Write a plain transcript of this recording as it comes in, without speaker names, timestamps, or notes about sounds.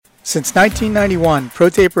Since 1991,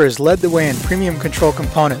 ProTaper has led the way in premium control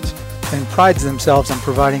components and prides themselves on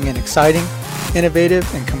providing an exciting, innovative,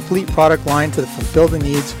 and complete product line to fulfill the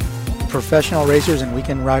needs of professional racers and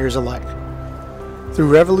weekend riders alike.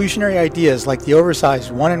 Through revolutionary ideas like the oversized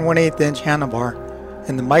 1 1/8 inch handlebar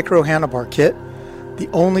and the micro handlebar kit, the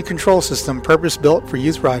only control system purpose-built for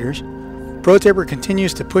youth riders, ProTaper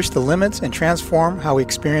continues to push the limits and transform how we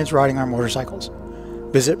experience riding our motorcycles.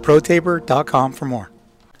 Visit ProTaper.com for more.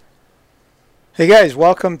 Hey guys,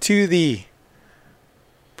 welcome to the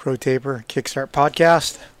ProTaper Kickstart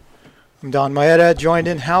Podcast. I'm Don Maeda, joined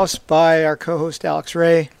in-house by our co-host Alex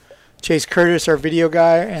Ray, Chase Curtis, our video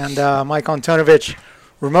guy, and Mike Antonovich,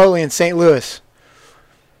 remotely in St. Louis.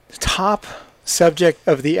 The top subject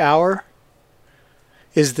of the hour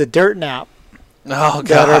is the dirt nap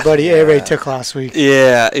that our buddy A-Ray took last week.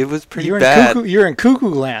 Yeah, it was pretty bad. You're in cuckoo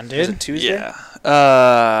land, dude. Was it Tuesday?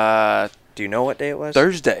 Yeah. Do you know what day it was?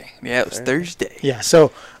 Thursday. Yeah, it was Thursday. Yeah,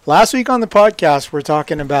 so last week on the podcast, we're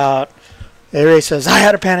talking about, A-Ray says, I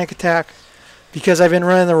had a panic attack because I've been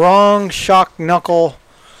running the wrong shock knuckle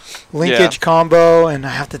linkage combo, and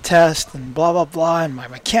I have to test, and blah, blah, blah, and my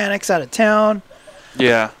mechanic's out of town.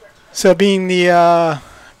 Yeah. So being the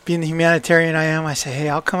humanitarian I am, I say, hey,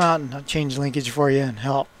 I'll come out and I'll change linkage for you and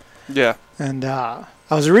help. Yeah. And I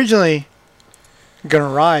was originally going to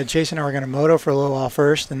ride. Chase and I were going to moto for a little while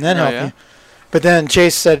first and then help you. But then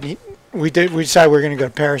Chase said we decided we were going to go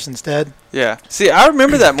to Paris instead. Yeah. See, I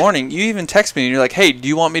remember that morning. You even texted me and you're like, hey, do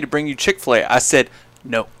you want me to bring you Chick-fil-A? I said,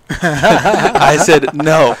 no. I said,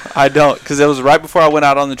 no, I don't, because it was right before I went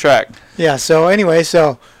out on the track. Yeah, so anyway,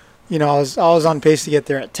 I was on pace to get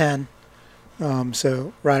there at 10.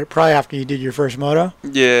 So probably after you did your first moto.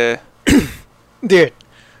 Yeah. Dude,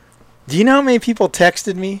 do you know how many people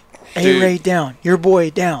texted me? Hey, Ray down, your boy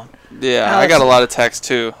down. Yeah, Alex, I got a lot of texts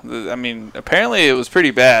too. I mean, apparently it was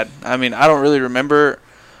pretty bad. I mean, I don't really remember.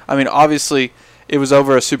 I mean, obviously it was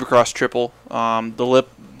over a Supercross triple. The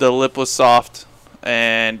lip was soft,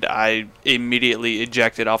 and I immediately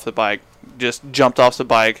ejected off the bike. Just jumped off the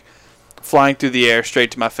bike, flying through the air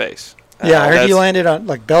straight to my face. Yeah, I heard you landed on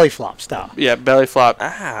like belly flop style. Yeah, belly flop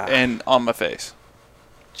and on my face.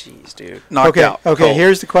 Jeez, dude. Knocked out. Okay, cold.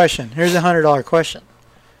 here's the question. Here's the $100 question.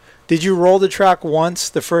 Did you roll the track once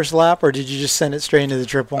the first lap, or did you just send it straight into the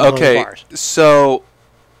triple and Okay, load the bars? so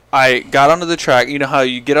I got onto the track. You know how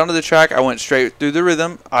you get onto the track? I went straight through the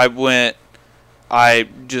rhythm. I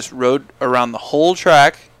just rode around the whole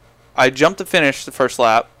track. I jumped the finish the first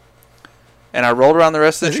lap, and I rolled around the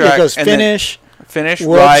rest of the track. It goes finish, whoops,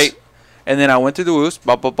 right, and then I went through the whoops,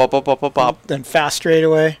 bop, bop, bop, bop, bop, bop, bop. Then fast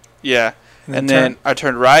straightaway. Yeah. And then I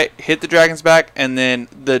turned right, hit the dragon's back, and then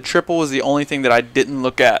the triple was the only thing that I didn't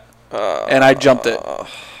look at. And I jumped it.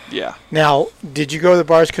 Yeah. Now, did you go to the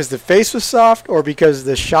bars because the face was soft or because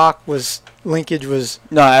the linkage was?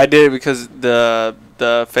 No, I did it because the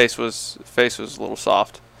face was a little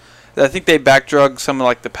soft. I think they back drug some of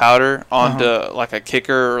like the powder onto like a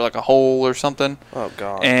kicker or like a hole or something. Oh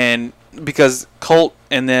god. And because Colt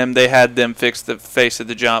and them, they had them fix the face of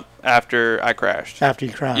the jump after I crashed. After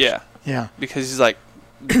you crashed. Yeah. Yeah. Because he's like,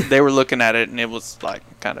 they were looking at it and it was like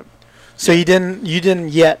kind of. So you didn't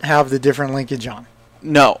yet have the different linkage on?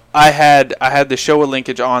 No, I had the Showa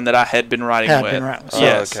linkage on that I had been riding with.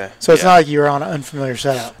 Yes. Okay. So it's not like you were on an unfamiliar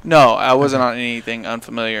setup. No, I wasn't on anything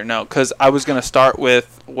unfamiliar. No, because I was going to start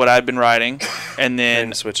with what I'd been riding, and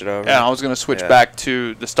then switch it over. Yeah, I was going to switch back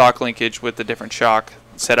to the stock linkage with the different shock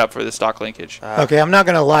set up for the stock linkage. Okay, I'm not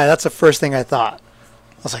going to lie. That's the first thing I thought.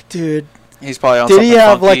 I was like, dude. He's probably on. Did he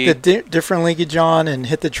have funky. like the different linkage on and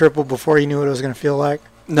hit the triple before he knew what it was going to feel like?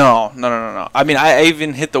 No. I mean, I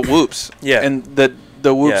even hit the whoops. Yeah. And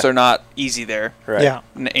the whoops are not easy there. Right. Yeah.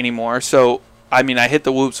 Anymore. So, I mean, I hit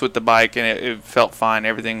the whoops with the bike, and it felt fine.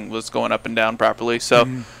 Everything was going up and down properly. So,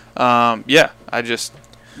 yeah, I just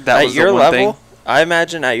that at was your the one level. thing. I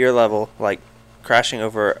imagine at your level, like crashing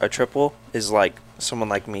over a triple is like someone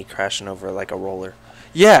like me crashing over like a roller.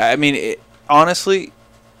 Yeah, I mean, honestly,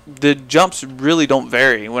 the jumps really don't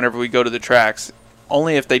vary whenever we go to the tracks.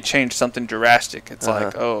 Only if they change something drastic. It's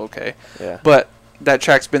like, oh, okay. Yeah. But that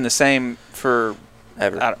track's been the same forever.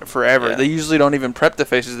 Yeah. They usually don't even prep the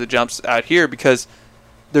faces of the jumps out here because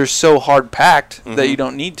they're so hard packed that you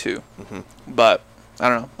don't need to. But I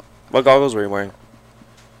don't know. What goggles were you wearing?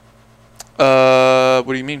 What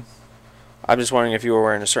do you mean? I'm just wondering if you were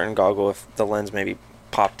wearing a certain goggle, if the lens maybe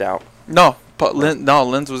popped out. No,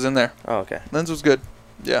 lens was in there. Oh, okay. Lens was good.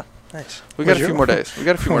 Yeah. Nice. We got a few more days.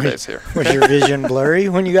 Here. Was your vision blurry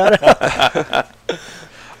when you got up?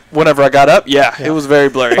 Whenever I got up, it was very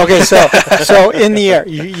blurry. Okay, so in the air,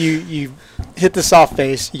 you hit the soft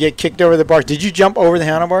face. You get kicked over the bars. Did you jump over the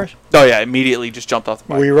handlebars? Oh yeah, immediately just jumped off the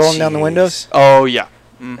bike. Were you rolling down the Jeez. windows? Oh yeah.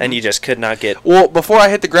 Mhm. And you just could not get. Well, before I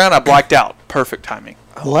hit the ground, I blacked out. Perfect timing.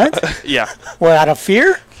 What? Yeah. What, out of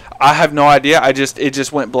fear? I have no idea. It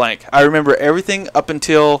just went blank. I remember everything up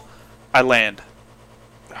until I land.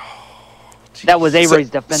 That was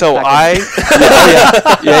Avery's defense. So back in-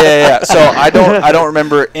 yeah. So I don't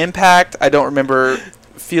remember impact. I don't remember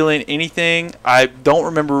feeling anything. I don't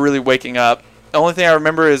remember really waking up. The only thing I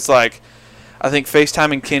remember is like, I think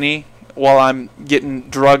FaceTiming Kenny while I'm getting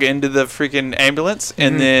drug into the freaking ambulance,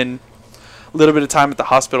 and then a little bit of time at the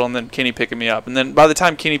hospital, and then Kenny picking me up. And then by the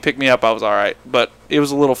time Kenny picked me up, I was all right. But it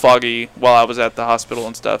was a little foggy while I was at the hospital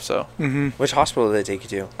and stuff. So Which hospital did they take you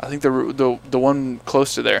to? I think the one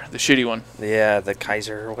close to there, the shitty one. Yeah, the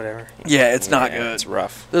Kaiser or whatever. Yeah, it's not Yeah, good. It's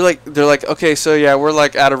rough. They're like, okay, so yeah, we're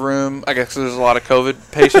like out of room. I guess there's a lot of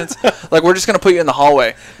COVID patients. Like, we're just gonna put you in the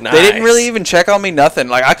hallway. They didn't really Nice. even check on me. Nothing.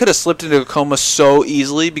 Like, I could have slipped into a coma so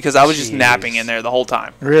easily because I was just Jeez. napping in there the whole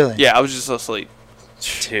time. Really? Yeah, I was just asleep.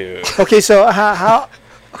 Dude. Okay, so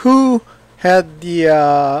who had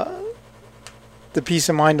the peace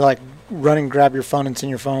of mind to like run and grab your phone and send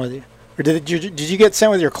your phone with you, or did you get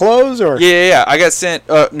sent with your clothes, or Yeah. I got sent.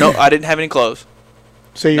 No, I didn't have any clothes.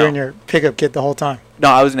 so you're No. in your pickup kit the whole time No,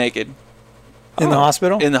 I was naked. in the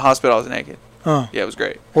hospital? In the hospital, I was naked. Oh, Yeah, it was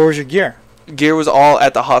great. where was your gear? Gear was all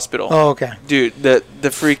at the hospital. Oh, okay. Dude, the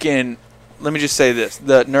freaking, let me just say this.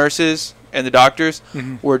 The nurses and the doctors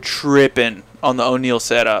were tripping on the O'Neill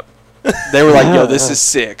setup. They were like, yo, this is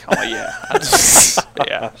sick. I'm like, yeah.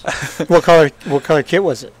 Yeah. What color kit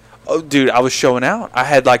was it? Oh, dude, I was showing out. I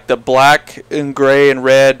had like the black and gray and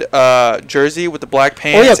red jersey with the black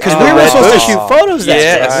pants. Oh yeah, because and we the were red supposed to boots. shoot photos that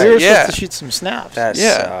Yes, day. We were yeah. supposed to shoot some snaps. That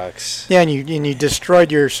Yeah. sucks. Yeah, and you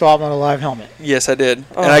destroyed your Swap Metal Live helmet. Yes, I did.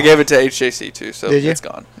 Oh. And I gave it to HJC too, so Did you? it's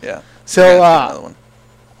gone. Yeah. So I gotta get another one.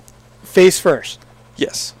 face first,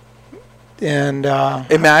 Yes. and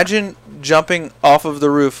Imagine jumping off of the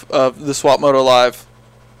roof of the Swap Moto Live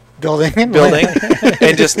building building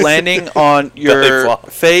and just landing on your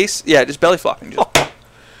flop. face. Yeah, just belly flopping. Just.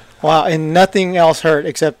 Wow, and nothing else hurt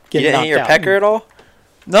except You getting didn't knocked hit your out. pecker at all?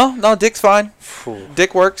 No, Dick's fine. Phew.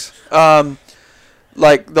 Dick works.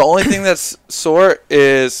 Like the only thing that's sore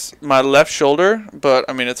is my left shoulder, but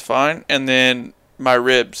I mean it's fine. And then my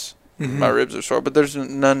ribs. My ribs are sore, but there's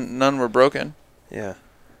none were broken. Yeah.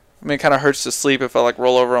 I mean, it kind of hurts to sleep if I like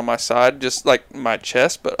roll over on my side, just like my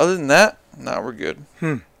chest. But other than that, no, we're good.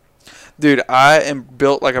 Dude, I am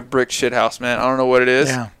built like a brick shit house, man. I don't know what it is,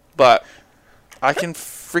 Yeah. but I can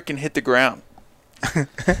freaking hit the ground.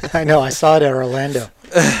 I know. I saw it at Orlando.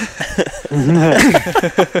 So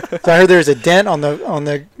I heard there's a dent on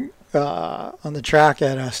the track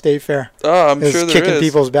at State Fair. Oh, I'm It's sure there kicking is.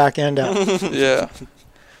 people's back end out. Yeah.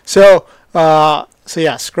 So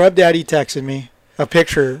yeah, Scrub Daddy texted me a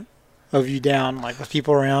picture of you down, like with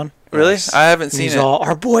people around. Really? Nice. I haven't And seen he's it. all,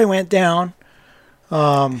 our boy went down.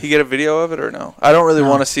 He get a video of it or no? I don't really No.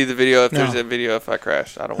 want to see the video if there's No. a video if I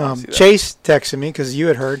crashed. I don't want to see that. Chase texted me because you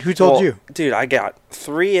had heard. Who told Well, you? Dude, I got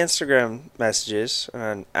 3 Instagram messages,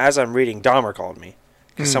 and as I'm reading, Dahmer called me.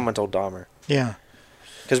 Because someone told Dahmer. Yeah.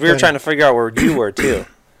 Because we were Good. trying to figure out where you were, too.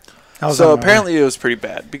 I was So on my way. apparently it was pretty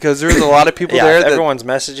bad because there's a lot of people Yeah, there that everyone's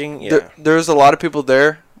messaging. Yeah. there's a lot of people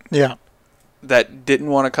there Yeah. that didn't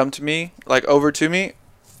want to come to me, like over to me,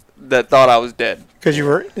 that thought I was dead. Because you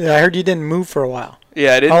were. I heard you didn't move for a while.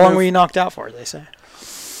 Yeah, I didn't. How long move. were you knocked out for? They say.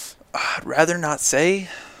 I'd rather not say.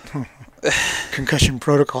 Concussion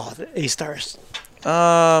protocol. A stars.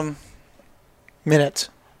 Minutes.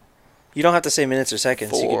 You don't have to say minutes or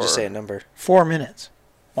seconds. You can just 4. say a number. 4 minutes.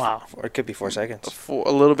 Wow. Or it could be 4 seconds. For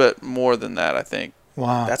a little bit more than that, I think.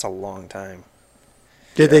 Wow. That's a long time.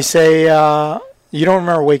 Did they say you don't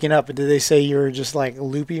remember waking up, but did they say you were just like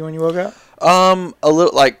loopy when you woke up? A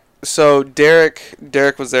little like so. Derek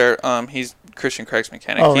was there. He's Christian Craig's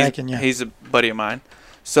mechanic. Oh, he's, Rankin, yeah. He's a buddy of mine.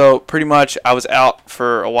 So pretty much, I was out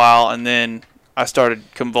for a while, and then I started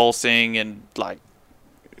convulsing and like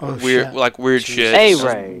Oh, weird, shit. like weird shit. Hey, I was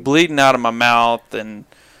Ray. bleeding out of my mouth, and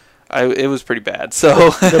it was pretty bad. So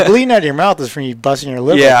The bleeding out of your mouth is from you busting your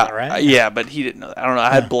lip yeah, open, right? yeah, but he didn't know that. I don't know.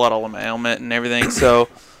 I had Yeah. blood all in my helmet and everything. So,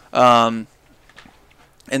 and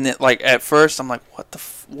then like at first I'm like, what the?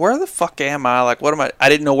 Where the fuck am I? Like, what am I? I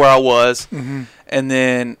didn't know where I was. Mm-hmm. And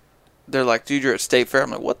then they're like, dude, you're at State Fair. I'm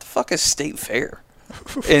like, what the fuck is State Fair?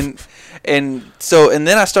 and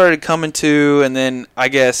then I started coming to, and then I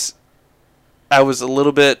guess I was a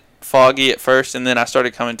little bit foggy at first, and then I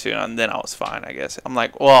started coming to, and then I was fine, I guess. I'm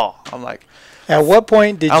like, At what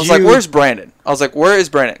point did I was you? like, where's Brandon? I was like, where is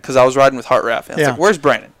Brandon? Because I was riding with Heart Raff. I was Yeah. like, where's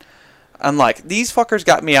Brandon? I'm like, these fuckers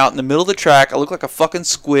got me out in the middle of the track. I look like a fucking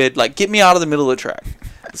squid. Like, get me out of the middle of the track.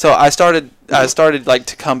 So I started like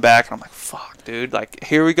to come back, and I'm like, fuck, dude. Like,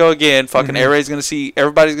 here we go again. Fucking everybody's gonna see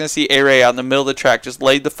A-Ray out in the middle of the track, just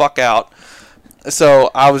laid the fuck out. So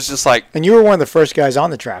I was just like, And you were one of the first guys on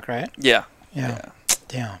the track, right? yeah.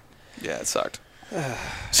 Damn. Yeah, it sucked.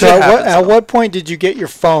 So at what point did you get your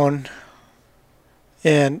phone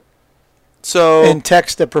and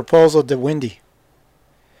text a proposal to Wendy?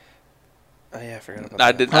 Oh yeah, I forgot about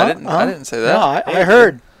that. I didn't say that. No,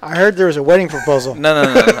 I heard there was a wedding proposal.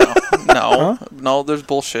 No. No, there's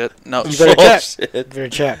bullshit. No, You better check. You better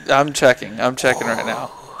check. I'm checking right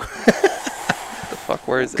now. The fuck,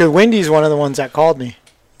 where is it? Because Wendy's one of the ones that called me.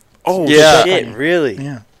 Oh Yeah. shit! Really?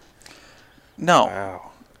 Yeah. No.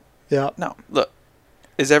 Wow. Yeah. No. Look,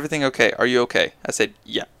 is everything okay? Are you okay? I said,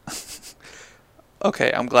 yeah.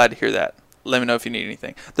 Okay, I'm glad to hear that. Let me know if you need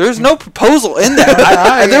anything. There's no proposal in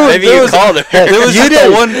that. Maybe you called her. There was You just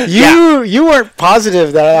did. the one. You weren't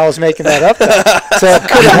positive that I was making that up, though. So it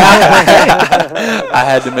could have happened. I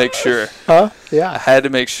had to make sure. Huh? I Yeah. had to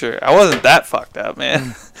make sure. I wasn't that fucked up,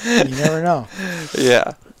 man. You never know.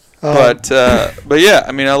 Yeah. But yeah,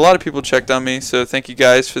 I mean, a lot of people checked on me, so thank you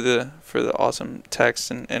guys for the awesome texts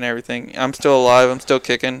and everything. I'm still alive. I'm still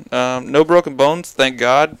kicking. No broken bones, thank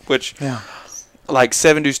God. Which, Yeah. like,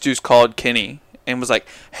 7 Deuce Deuce called Kenny and was like,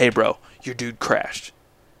 "Hey, bro, your dude crashed.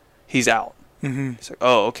 He's out." Mm-hmm. He's like,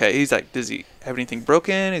 "Oh, okay." He's like, "Does he have anything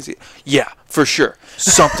broken? Is he?" "Yeah, for sure.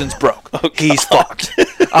 Something's broke. He's fucked."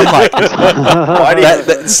 I'm like, why do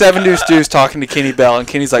that 7 Deuce Deuce talking to Kenny Bell, and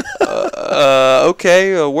Kenny's like,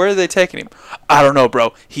 okay, where are they taking him? "I don't know,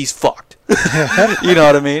 bro. He's fucked." You know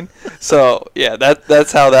what I mean? So yeah,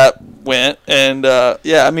 that's how that went, and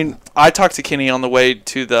yeah, I mean, I talked to Kenny on the way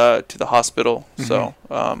to the hospital, so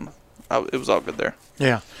it was all good there.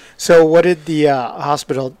 Yeah. So what did the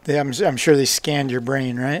hospital? I'm sure they scanned your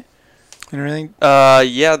brain, right? And everything.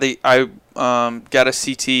 Yeah, I got a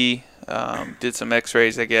CT, did some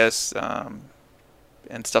X-rays, I guess,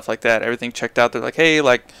 and stuff like that. Everything checked out. They're like, hey,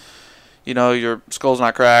 like, you know, your skull's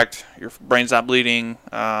not cracked, your brain's not bleeding,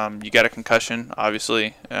 you got a concussion,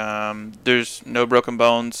 obviously. There's no broken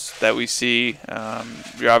bones that we see.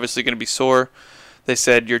 You're obviously going to be sore. They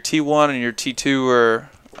said your T1 and your T2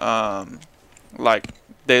 are, like,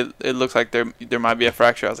 it looks like there might be a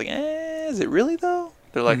fracture. I was like, is it really though?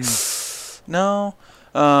 They're like, no.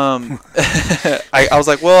 I was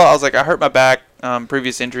like, I hurt my back,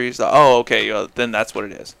 previous injuries. Oh, okay, then that's what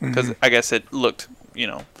it is. Because I guess it looked, you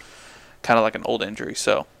know, kind of like an old injury.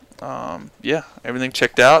 So, yeah, everything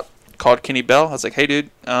checked out. Called Kenny Bell. I was like, hey,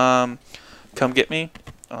 dude, come get me.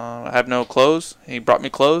 I have no clothes. He brought me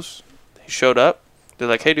clothes. He showed up. They're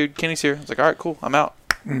like, hey, dude, Kenny's here. I was like, all right, cool. I'm out.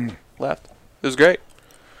 Left. It was great.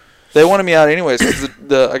 They wanted me out anyways because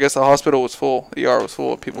I guess the hospital was full. The ER was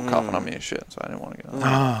full of people coughing on me and shit. So I didn't want to get out.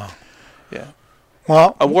 Oh. Yeah.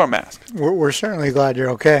 Well, I wore a mask. we're certainly glad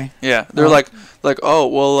you're okay. Yeah. They're like, oh,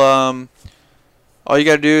 well, all you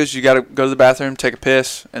got to do is you got to go to the bathroom, take a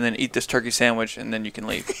piss, and then eat this turkey sandwich, and then you can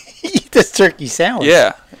leave. Eat this turkey sandwich.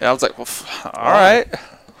 Yeah. And I was like, well, all right.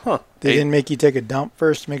 Huh. They didn't make you take a dump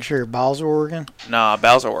first to make sure your bowels were working? Nah,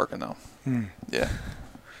 bowels are working, though. Yeah.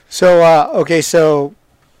 So, okay, so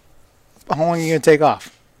how long are you going to take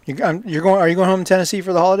off? Are you going home to Tennessee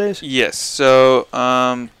for the holidays? Yes. So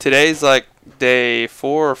today's like day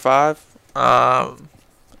 4 or 5,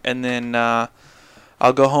 and then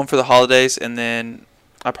I'll go home for the holidays, and then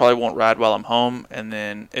I probably won't ride while I'm home, and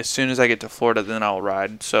then as soon as I get to Florida, then I'll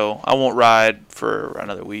ride. So I won't ride for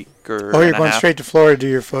another week or. Oh, you're going straight to Florida to do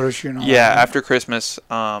your photo shoot and all that? Yeah, after Christmas,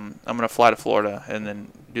 I'm gonna fly to Florida and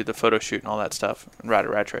then do the photo shoot and all that stuff and ride a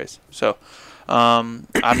rat race. So.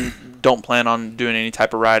 I don't plan on doing any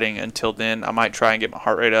type of riding until then. I might try and get my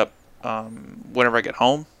heart rate up whenever I get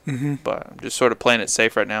home, but I'm just sort of playing it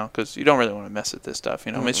safe right now because you don't really want to mess with this stuff.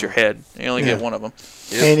 You know, it's your head. You only get one of them.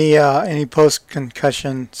 Yep. Any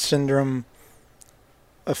post-concussion syndrome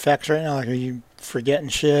effects right now? Like, are you forgetting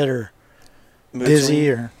shit or dizzy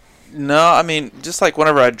or? No, I mean, just like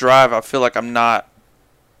whenever I drive, I feel like I'm not.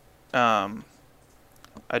 I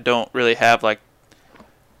don't really have like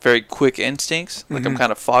very quick instincts. Like I'm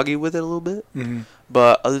kind of foggy with it a little bit.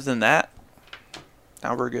 But other than that,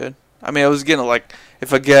 now we're good. I mean, I was getting like,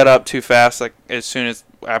 if I get up too fast, like as soon as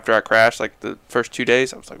after I crashed, like the first 2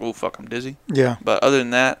 days, I was like, oh fuck, I'm dizzy. Yeah. But other than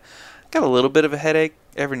that, I got a little bit of a headache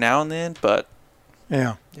every now and then, but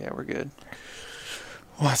yeah, we're good.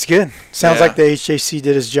 Well, that's good. Sounds like the HJC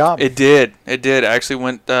did his job. It did. I actually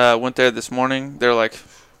went there this morning. They're like,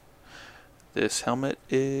 this helmet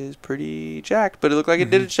is pretty jacked, but it looked like it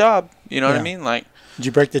did its job. You know what I mean? Like, did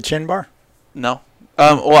you break the chin bar? No.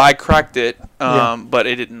 Well, I cracked it, Yeah. but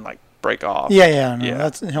it didn't like break off. Yeah. No, Yeah.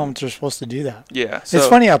 That's helmets are supposed to do that. Yeah. It's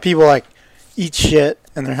funny how people like eat shit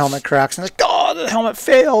and their helmet cracks and like, oh, the helmet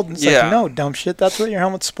failed. And it's Yeah. like, no, dumb shit. That's what your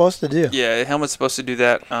helmet's supposed to do. Yeah, the helmet's supposed to do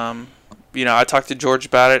that. I talked to George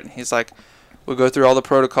about it, and he's like, we'll go through all the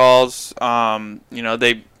protocols.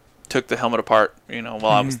 They took the helmet apart, while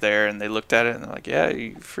I was there, and they looked at it, and they're like, yeah,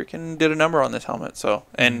 you freaking did a number on this helmet. So,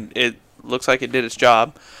 and it looks like it did its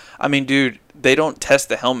job. I mean, dude, they don't test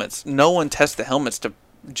the helmets. No one tests the helmets to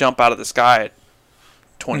jump out of the sky at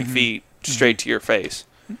 20 feet straight to your face.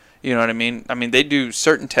 You know what I mean? I mean, they do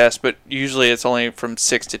certain tests, but usually it's only from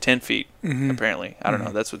 6 to 10 feet, apparently. I don't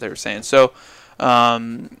know. That's what they were saying. So,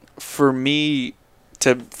 for me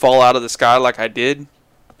to fall out of the sky like I did,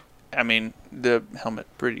 I mean, the helmet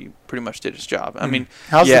pretty much did its job. I mean,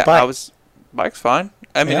 How's the bike? Bike's fine.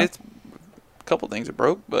 I mean, Yeah? it's a couple things are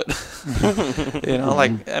broke, but, it's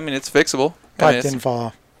fixable. Pipe didn't fall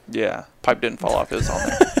off. Yeah, pipe didn't fall off. It was on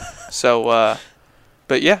there. So,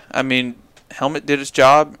 but yeah, I mean, helmet did its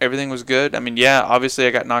job. Everything was good. I mean, yeah, obviously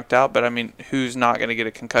I got knocked out, but I mean, who's not going to get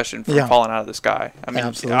a concussion from falling out of the sky? I mean,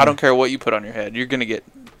 Absolutely. I don't care what you put on your head. You're going to get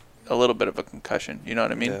a little bit of a concussion. You know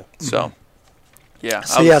what I mean? Yeah. So,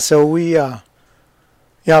 yeah. So we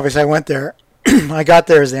obviously I went there. I got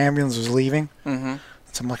there as the ambulance was leaving. Mm-hmm.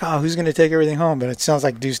 So I'm like, oh, who's going to take everything home? But it sounds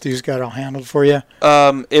like Deuce got it all handled for you.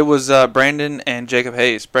 It was Brandon and Jacob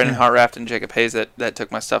Hayes. Brandon Hartraft and Jacob Hayes that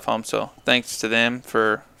took my stuff home. So thanks to them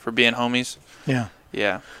for being homies. Yeah.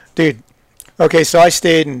 Yeah. Dude, okay, so I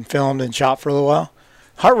stayed and filmed and shot for a little while.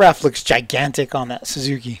 Hartraft looks gigantic on that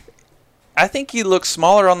Suzuki. I think he looks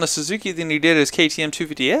smaller on the Suzuki than he did his KTM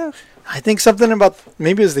 250F. I think something about,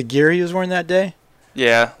 maybe it was the gear he was wearing that day.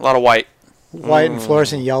 Yeah, a lot of white. White and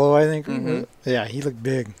fluorescent yellow, I think. Mhm. Yeah, he looked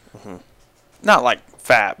big. Not like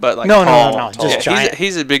fat, but like No, tall. just Yeah, giant.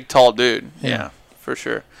 he's a big, tall dude. Yeah. Yeah, for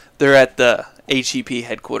sure. They're at the HEP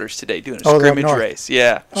headquarters today doing a Oh, they're up scrimmage north. race.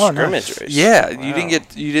 Yeah. Oh, Scrimmage nice. race. Yeah, Wow.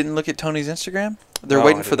 you didn't look at Tony's Instagram? They're No,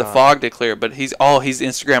 waiting I for did the not. fog to clear, but he's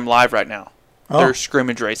Instagram live right now. Oh. They're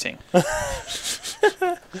scrimmage racing.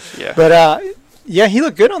 Yeah. But, yeah, he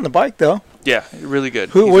looked good on the bike, though. Yeah, really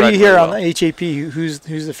good. What He's do you riding hear really on well. the HAP? Who's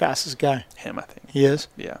the fastest guy? Him, I think. He is?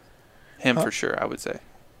 Yeah. Him Oh. for sure, I would say.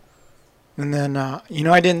 And then, I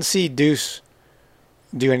didn't see Deuce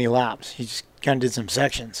do any laps. He just kind of did some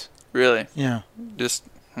sections. Really. Yeah. Just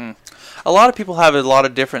a lot of people have a lot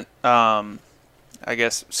of different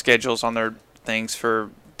schedules on their things for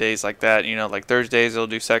days like that. Like Thursdays they'll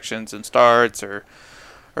do sections and starts or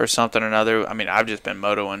something or another. I mean, I've just been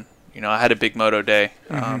motoing. I had a big moto day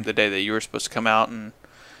the day that you were supposed to come out and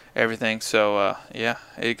everything. So yeah,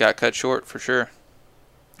 it got cut short for sure.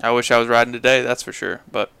 I wish I was riding today, that's for sure.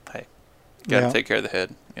 But hey, gotta take care of the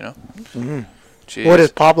head. Mhm. Jeez. What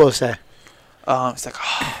does Pablo say? It's like,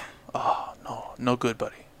 no good,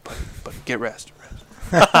 buddy. Buddy, get rest.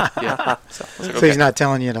 Yeah. So, it's like, So he's okay. not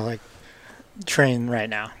telling you to, like, train right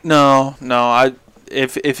now. No.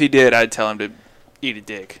 If he did, I'd tell him to eat a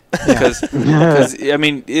dick. Yeah. Because I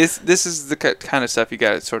mean, this is the kind of stuff you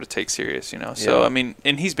got to sort of take serious, So Yeah. I mean,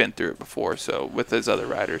 and he's been through it before, so with his other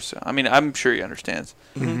riders. So I mean, I'm sure he understands.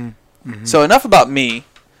 Mm-hmm. So enough about me.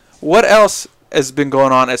 What else has been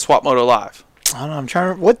going on at Swap Moto Live? I don't know. I'm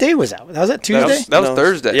trying to. What day was that? Was that Tuesday? That was No,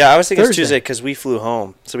 Thursday. Yeah, I was thinking it's Thursday. Tuesday because we flew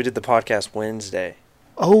home. So we did the podcast Wednesday.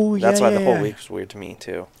 Oh, yeah. That's why the yeah, whole yeah. week was weird to me,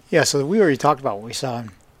 too. Yeah, so we already talked about what we saw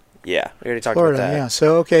in Yeah, we already talked Florida. about that. Yeah.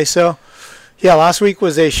 So, okay. So, yeah, last week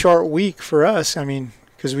was a short week for us. I mean,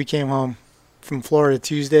 because we came home from Florida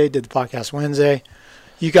Tuesday, did the podcast Wednesday.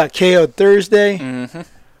 You got KO'd Thursday. Mm-hmm.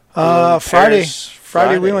 Friday. Paris,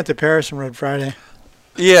 Friday, we went to Paris and rode Friday.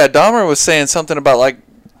 Yeah, Dahmer was saying something about like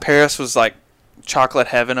Paris was like chocolate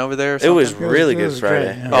heaven over there. Or It was something. really it good was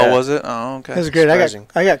Friday. great, yeah. Oh, was it? Oh, okay. It was great. Surprising.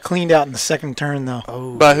 I got cleaned out in the second turn, though.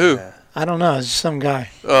 Oh, By who? yeah. I don't know. It's just some guy.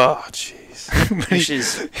 Oh, jeez. But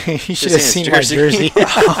She's he should have seen seen his my jersey. jersey.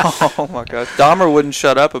 Oh my God. Dahmer wouldn't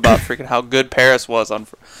shut up about freaking how good Paris was on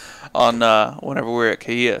whenever we were at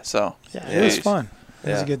Kahia. So Yeah, it was Jeez. fun. It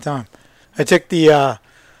was Yeah. a good time. I took the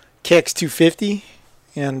KX 250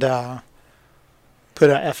 and put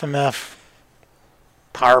a FMF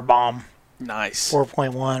Power Bomb nice.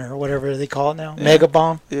 4.1 or whatever they call it now. Yeah. Mega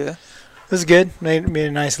Bomb. Yeah. It was good. Made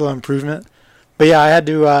a nice little improvement. But yeah, I had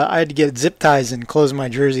to get zip ties and close my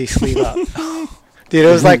jersey sleeve up. Dude,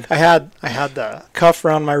 it was like I had the cuff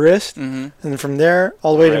around my wrist, Mm-hmm. and then from there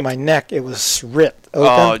all the way to Ripped. my neck, it was ripped open.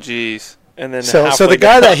 Oh, jeez. And then So the halfway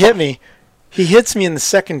guy down- that hit me, he hits me in the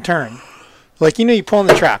second turn. Like, you pull on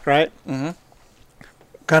the track, right? Mm-hmm.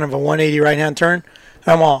 Kind of a 180 right-hand turn.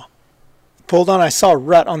 I'm all pulled on. I saw a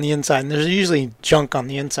rut on the inside, and there's usually junk on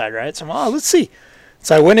the inside, right? So I'm let's see.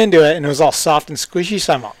 So I went into it, and it was all soft and squishy.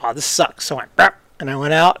 So I'm like, oh, this sucks. So I went, "Brr," and I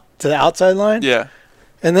went out to the outside line. Yeah.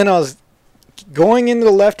 And then I was going into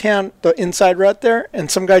the left-hand, the inside rut there, and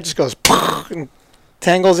some guy just goes and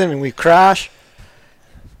tangles in, and we crash.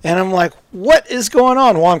 And I'm like, what is going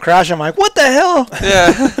on? While I'm crashing, I'm like, what the hell?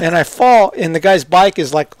 Yeah. And I fall, and the guy's bike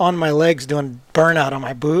is like on my legs doing burnout on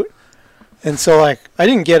my boot. And so like I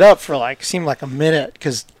didn't get up for like seemed like a minute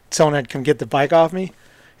because someone had come get the bike off me.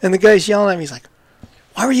 And the guy's yelling at me. He's like,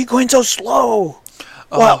 why were you going so slow?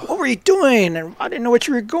 What were you doing? And I didn't know what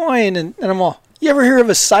you were going. And I'm all, you ever hear of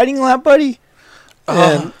a sighting lap, buddy?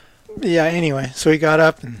 And yeah, anyway, so he got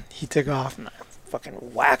up and he took off, and I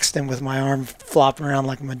fucking waxed him with my arm flopping around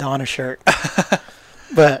like a Madonna shirt.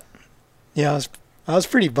 But yeah, I was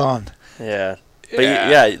pretty bummed. Yeah.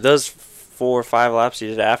 But those 4 or 5 laps you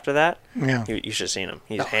did after that, Yeah, you should have seen him.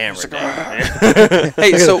 He's hammered. Man.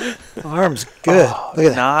 Hey, so the arm's good. Look at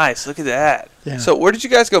that. nice. Look at that. Yeah. So where did you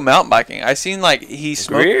guys go mountain biking? I seen like he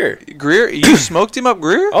smoked Greer. You smoked him up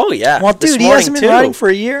Greer? Oh, yeah. Well, This dude, he morning, hasn't been too. riding for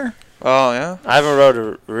a year. Oh yeah. I haven't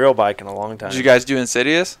rode a real bike in a long time. Did you guys do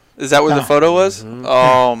Insidious? Is that where the No. photo was? Mhm.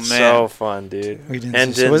 Oh man. So fun, dude. We didn't.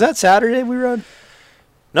 And See. So was that Saturday we rode?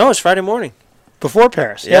 No, it's Friday morning. Before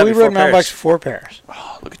Paris. Yeah, Yeah, we before rode mountain Paris. bikes before Paris.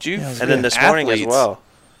 Oh, look at you. Yeah, it was And then good. this morning as Athletes. well.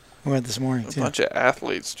 We went this morning A too. bunch of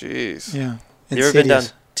athletes. Jeez. Yeah. You ever been down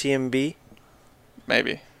Insidious. TMB?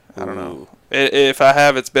 Maybe. I don't know. Ooh. If I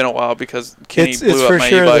have, it's been a while because Kenny It's blew for up my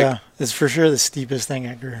sure e-bike. it's for sure the steepest thing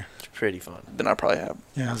at Greer. It's pretty fun. Then I probably have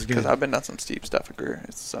Yeah, it was because good. I've been down some steep stuff at Greer.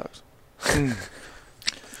 It sucks. Mm.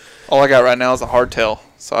 All I got right now is a hardtail.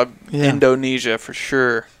 So I'm Yeah. Indonesia for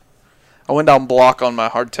sure. I went down block on my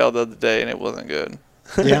hardtail the other day and it wasn't good.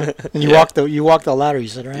 Yeah. And you Yeah. walked the ladder, you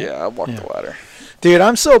said, right? Yeah, I walked Yeah. the ladder. Dude,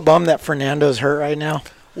 I'm so bummed that Fernando's hurt right now.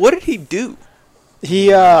 What did he do? We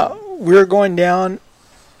were going down,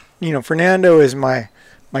 Fernando is my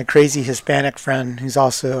crazy Hispanic friend who's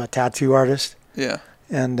also a tattoo artist. Yeah.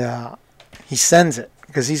 And he sends it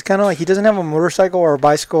because he's kind of like, he doesn't have a motorcycle or a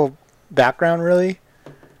bicycle background really.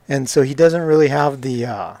 And so he doesn't really have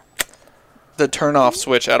the turn off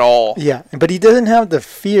switch at all. yeah, but he doesn't have the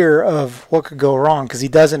fear of what could go wrong because he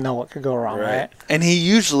doesn't know what could go wrong, Right. right? And he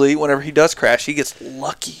usually, whenever he does crash, he gets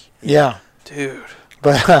lucky. Yeah. Dude.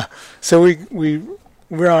 But so we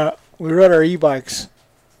rode our e-bikes.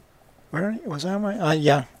 Where was I on my?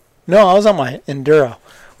 Yeah, no, I was on my Enduro.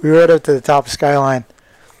 We rode up to the top of Skyline,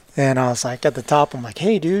 and I was like at the top. I'm like,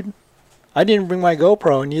 hey, dude, I didn't bring my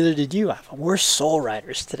GoPro, and neither did you. We're soul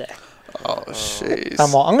riders today. Oh, jeez.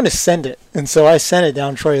 I'm gonna send it, and so I sent it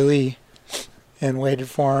down Troy Lee, and waited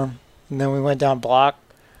for him, and then we went down block,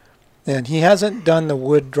 and he hasn't done the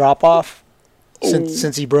wood drop off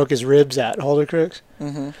since he broke his ribs at Holder Crooks.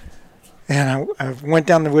 Mm-hmm. And I went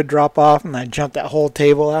down the wood drop off, and I jumped that whole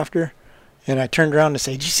table after. And I turned around to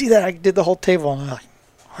say, did you see that? I did the whole table. And I'm like,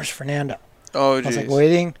 where's Fernando? Oh, I was like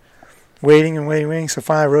jeez. waiting. So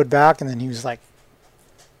finally I rode back, and then he was like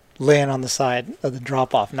laying on the side of the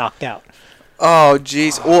drop off, knocked out. Oh,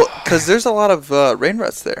 jeez. Well, because there's a lot of rain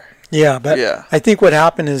ruts there. Yeah, but Yeah. I think what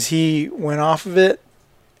happened is he went off of it,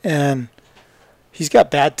 and he's got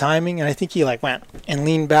bad timing. And I think he like went and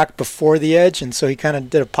leaned back before the edge, and so he kind of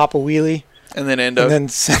did a pop a wheelie And then end up. and then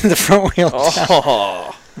sent the front wheel down.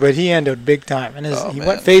 Oh. But he ended big time, and he Man.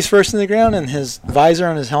 went face first in the ground, and his visor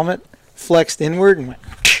on his helmet flexed inward and went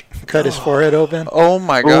cut his forehead open. Oh,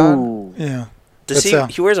 my God. Ooh. Yeah, Does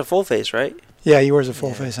That's, he wears a full face, right? yeah, he wears a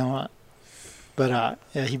full face helmet. But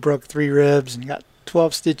yeah, he broke 3 ribs and got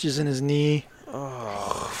 12 stitches in his knee.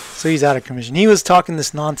 Oh. So he's out of commission. He was talking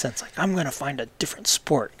this nonsense like, I'm gonna find a different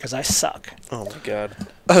sport because I suck. Oh my god.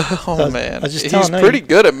 Oh, I man. was just He's telling him, pretty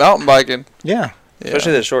good at mountain biking. Yeah, Yeah.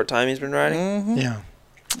 Especially the short time he's been riding. Mm-hmm. yeah.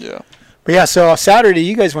 Yeah. But yeah, so Saturday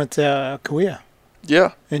you guys went to Kauai,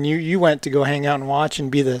 Yeah. and you went to go hang out and watch and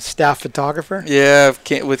be the staff photographer. Yeah,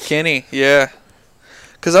 with Kenny. Yeah.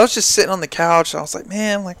 Because I was just sitting on the couch. And I was like,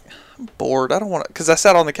 man, I'm bored. I don't want to. Because I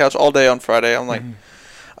sat on the couch all day on Friday. I'm like,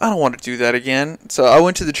 I don't want to do that again. So I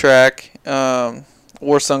went to the track.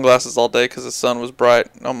 Wore sunglasses all day because the sun was bright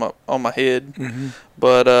on my head. Mm-hmm.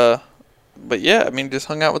 But yeah, I mean, just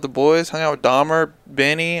hung out with the boys, hung out with Dahmer,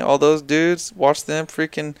 Benny, all those dudes. Watched them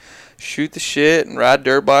freaking shoot the shit and ride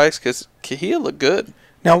dirt bikes because Kahia looked good.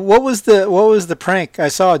 Now, what was the prank? I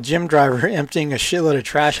saw a gym driver emptying a shitload of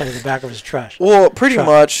trash out of the back of his trash. Well, pretty Truck.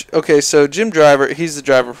 much. Okay, so Jim Driver, he's the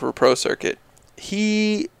driver for Pro Circuit.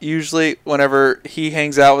 He usually, whenever he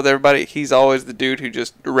hangs out with everybody, he's always the dude who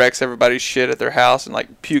just wrecks everybody's shit at their house and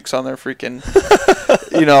like pukes on their freaking,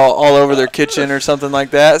 all over their kitchen or something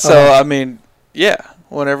like that. So I mean, yeah,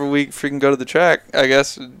 whenever we freaking go to the track, I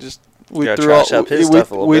guess just We Gotta threw trash up his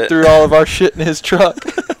stuff a little bit. threw all of our shit in his truck.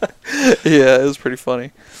 Yeah, it was pretty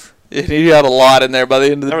funny. He had a lot in there by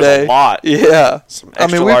the end of the day. There was a lot. Yeah. Some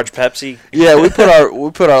extra large Pepsi. Yeah, we put our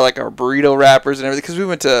our burrito wrappers and everything because we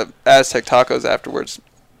went to Aztec Tacos afterwards.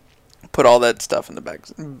 Put all that stuff in the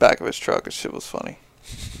back of his truck. This shit was funny.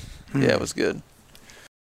 Yeah, it was good.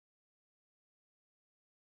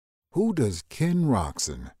 Who does Ken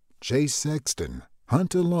Roxon, Chase Sexton,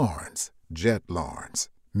 Hunter Lawrence, Jet Lawrence,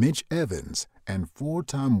 Mitch Evans, and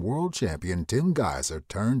four-time world champion Tim Geiser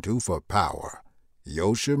turn to for power?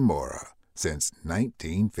 Yoshimura, since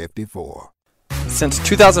 1954. Since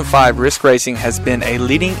 2005, Risk Racing has been a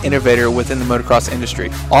leading innovator within the motocross industry,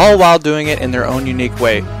 all while doing it in their own unique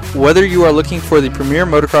way. Whether you are looking for the premier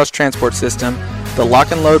motocross transport system, the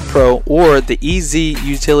Lock and Load Pro, or the EZ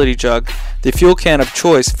utility jug, the fuel can of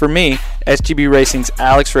choice for me, SGB Racing's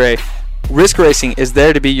Alex Ray, Risk Racing is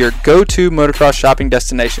there to be your go-to motocross shopping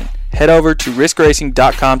destination. Head over to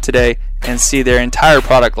riskracing.com today and see their entire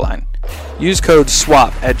product line. Use code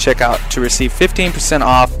SWAP at checkout to receive 15%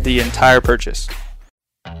 off the entire purchase.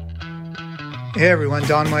 Hey everyone,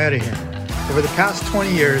 Don Maeda here. Over the past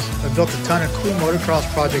 20 years, I've built a ton of cool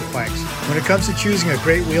motocross project bikes. When it comes to choosing a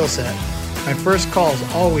great wheel set, my first call is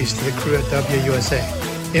always to the crew at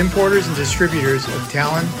WUSA. Importers and distributors of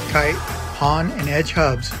Talon, Kite, Hahn, and Edge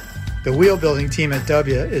hubs, the wheel building team at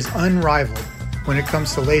W is unrivaled when it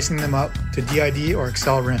comes to lacing them up to DID or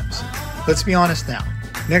Excel rims. Let's be honest now.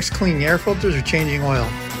 Next, cleaning air filters or changing oil.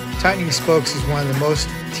 Tightening spokes is one of the most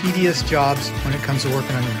tedious jobs when it comes to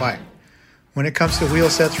working on your bike. When it comes to wheel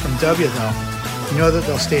sets from W though, you know that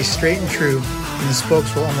they'll stay straight and true and the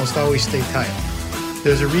spokes will almost always stay tight.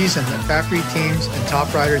 There's a reason that factory teams and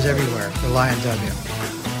top riders everywhere rely on W.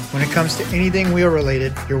 When it comes to anything wheel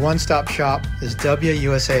related, your one-stop shop is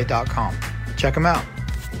WUSA.com. Check them out.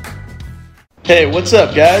 Hey, what's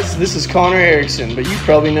up guys? This is Connor Erickson, but you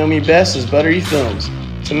probably know me best as Buttery Films.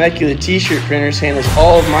 Temecula T-shirt printers handles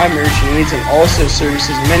all of my merch needs and also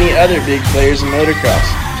services many other big players in motocross.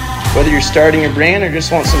 Whether you're starting a brand or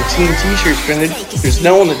just want some team T-shirts printed, there's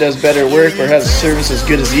no one that does better work or has a service as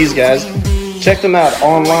good as these guys. Check them out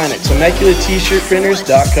online at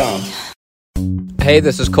TemeculaT-shirtprinters.com. Hey,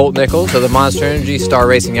 this is Colt Nichols of the Monster Energy Star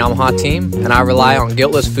Racing Yamaha team, and I rely on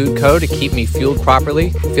Guiltless Food Co. to keep me fueled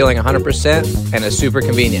properly, feeling 100%, and is super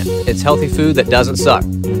convenient. It's healthy food that doesn't suck.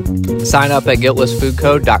 Sign up at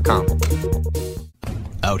guiltlessfoodco.com.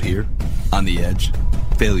 Out here, on the edge,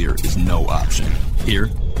 failure is no option.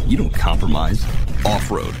 Here, you don't compromise.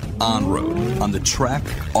 Off-road, on-road, on the track,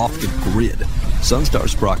 off the grid. Sunstar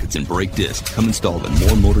sprockets and brake discs come installed in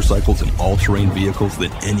more motorcycles and all-terrain vehicles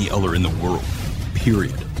than any other in the world.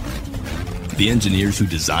 Period. The engineers who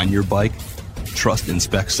design your bike trust and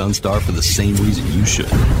inspect Sunstar for the same reason you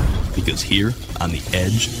should. Because here, on the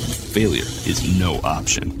edge, failure is no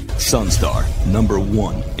option. Sunstar,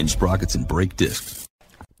 #1 in sprockets and brake discs.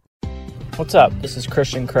 What's up? This is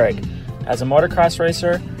Christian Craig. As a motocross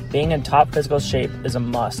racer, being in top physical shape is a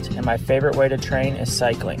must, and my favorite way to train is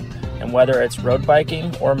cycling. And whether it's road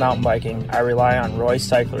biking or mountain biking, I rely on Roy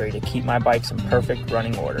Cyclery to keep my bikes in perfect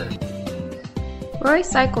running order. Roy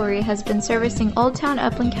Cyclery has been servicing Old Town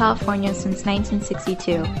Upland, California since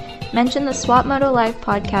 1962. Mention the Swap Moto Live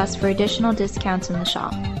podcast for additional discounts in the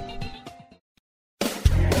shop.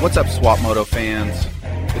 What's up, Swap Moto fans?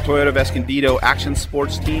 The Toyota of Escondido Action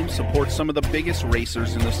Sports team supports some of the biggest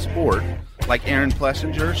racers in the sport, like Aaron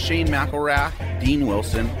Plessinger, Shane McElrath, Dean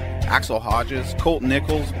Wilson, Axel Hodges, Colt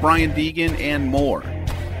Nichols, Brian Deegan, and more.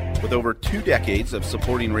 With over 2 decades of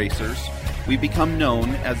supporting racers, we've become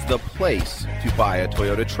known as the place to buy a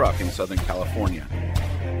Toyota truck in Southern California.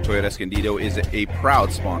 Toyota Escondido is a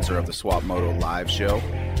proud sponsor of the Swap Moto Live show,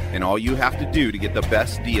 and all you have to do to get the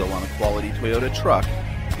best deal on a quality Toyota truck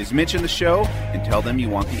is mention the show and tell them you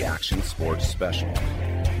want the Action Sports Special.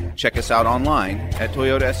 Check us out online at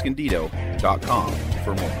toyotaescondido.com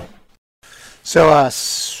for more. So,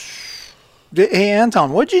 hey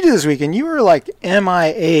Anton, what'd you do this weekend? You were like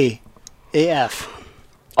MIA AF.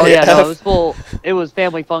 Oh yeah, no, it was full. It was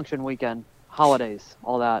family function weekend, holidays,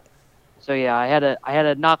 all that. So yeah, I had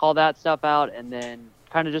to knock all that stuff out and then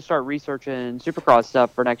kind of just start researching Supercross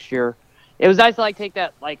stuff for next year. It was nice to take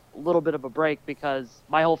that little bit of a break because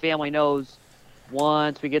my whole family knows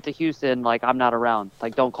once we get to Houston, I'm not around.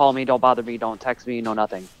 Don't call me, don't bother me, don't text me, no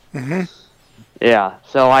nothing. Mm-hmm. Yeah,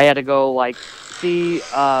 so I had to go see,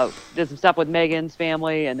 did some stuff with Megan's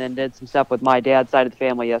family and then did some stuff with my dad's side of the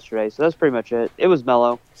family yesterday. So that's pretty much it. It was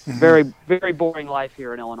mellow. Mm-hmm. Very, very boring life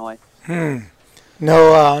here in Illinois.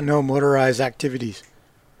 No motorized activities.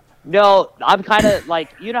 No, I'm kind of like,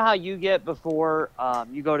 you know how you get before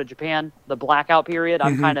you go to Japan, the blackout period?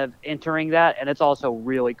 I'm kind of entering that, and it's also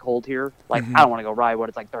really cold here. Like, I don't want to go ride when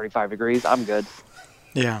it's like 35 degrees. I'm good.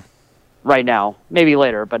 Yeah. Right now. Maybe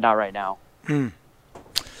later, but not right now.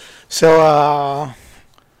 So,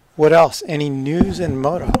 what else? Any news in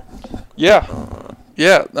moto? Yeah.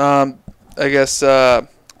 I guess so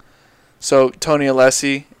Tony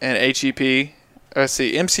Alessi and HEP. Let's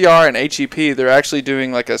see, MCR and HEP, they're actually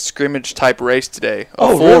doing like a scrimmage type race today.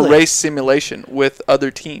 A full race simulation with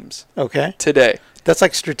other teams. Okay. Today. That's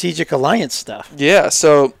like strategic alliance stuff. Yeah,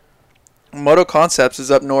 so Moto Concepts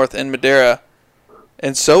is up north in Madeira,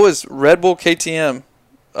 and so is Red Bull KTM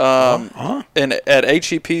and at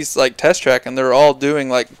HEP's like test track, and they're all doing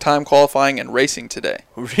like time qualifying and racing today.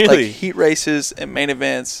 Really? Like heat races and main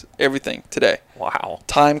events, everything today. Wow.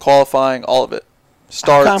 Time qualifying, all of it.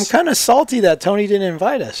 Starts. I'm kind of salty that Tony didn't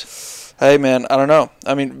invite us. Hey, man, I don't know.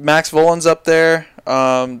 I mean, Max Volan's up there.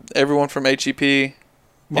 Everyone from HEP.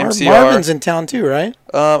 MCR. Marvin's in town too, right?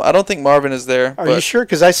 I don't think Marvin is there. Are you sure?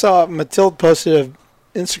 Because I saw Mathilde posted an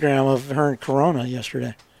Instagram of her in Corona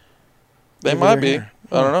yesterday. They might be. I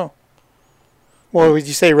don't know. Well, would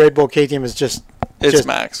you say Red Bull KTM is just... It's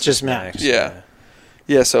Max. Just Max. Yeah.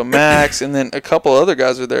 Yeah, so Max, and then a couple other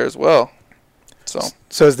guys are there as well.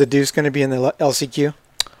 So is the Deuce going to be in the LCQ?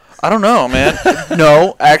 I don't know, man.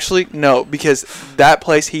 No, actually, no, because that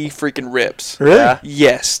place he freaking rips. Really? Yeah.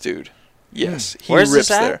 Yes, dude. Yes. He Where's rips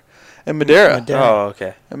this at? there. In Madeira. Oh,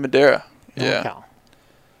 okay. In Madeira. Oh, Yeah. cow.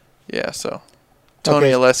 Yeah, so Tony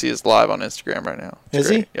Alessi is live on Instagram right now. It's Is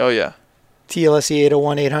great. he? Oh, yeah. TLSE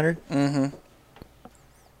 801-800? Mm-hmm.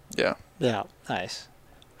 Yeah. Yeah, nice.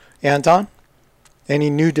 Anton, any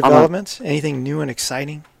new developments? Anything new and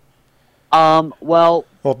exciting? Well,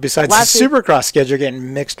 besides the Supercross schedule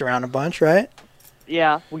getting mixed around a bunch, right?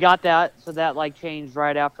 Yeah, we got that. So that like changed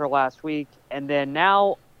right after last week. And then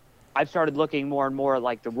now I've started looking more and more at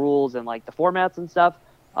like the rules and like the formats and stuff.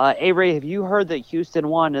 A-Ray, have you heard that Houston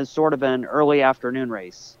 1 is sort of an early afternoon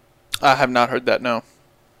race? I have not heard that, no.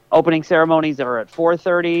 Opening ceremonies are at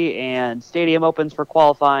 4:30 and stadium opens for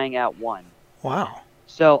qualifying at 1. Wow.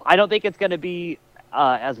 So I don't think it's going to be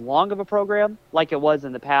as long of a program like it was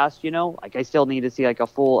in the past, you know. Like I still need to see like a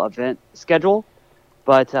full event schedule.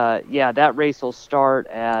 But yeah, that race will start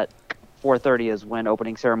at 4:30 is when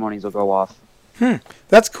opening ceremonies will go off.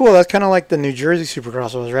 That's cool. That's kind of like the New Jersey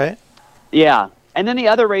Supercross was, right? Yeah. And then the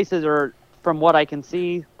other races are, from what I can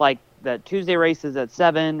see, like the Tuesday race is at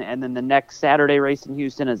 7, and then the next Saturday race in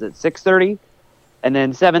Houston is at 6:30, and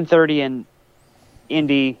then 7:30 in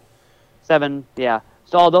Indy, 7, yeah.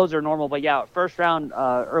 So all those are normal, but yeah, first round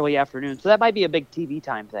early afternoon. So that might be a big TV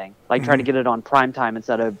time thing, like trying to get it on prime time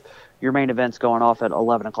instead of your main events going off at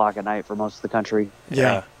 11 o'clock at night for most of the country.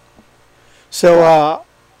 Yeah. So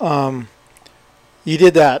you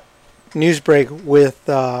did that news break with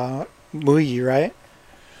Muyi, right?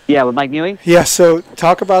 Yeah, with Mike Mewey? Yeah, so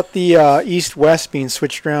talk about the East-West being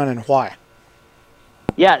switched around and why.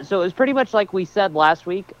 Yeah, so it was pretty much like we said last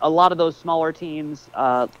week. A lot of those smaller teams,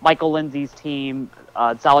 Michael Lindsay's team,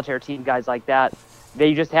 Solitaire team, guys like that,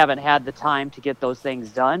 they just haven't had the time to get those things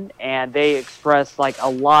done. And they expressed like a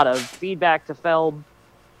lot of feedback to Feld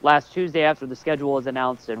last Tuesday after the schedule was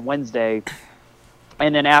announced and Wednesday.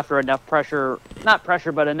 And then after enough pressure, not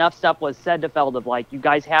pressure, but enough stuff was said to Feld of like, you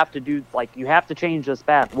guys have to do, like, you have to change this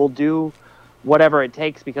back. We'll do whatever it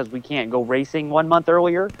takes because we can't go racing 1 month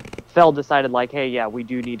earlier. Feld decided like, hey, yeah, we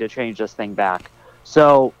do need to change this thing back.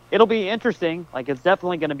 So it'll be interesting. Like, it's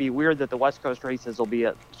definitely going to be weird that the West Coast races will be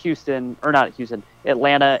at Houston, or not Houston,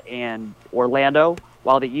 Atlanta and Orlando,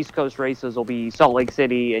 while the East Coast races will be Salt Lake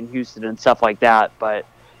City and Houston and stuff like that. But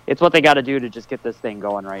it's what they got to do to just get this thing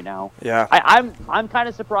going right now. Yeah. I'm kind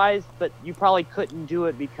of surprised, but you probably couldn't do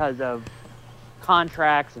it because of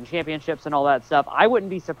contracts and championships and all that stuff. I wouldn't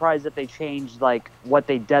be surprised if they changed like what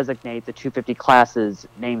they designate the 250 classes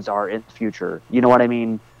names are in the future. You know what I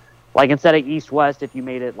mean? Like instead of East-West, if you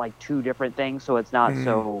made it like two different things, so it's not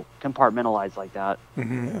so compartmentalized like that.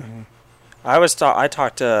 I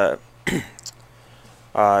talked to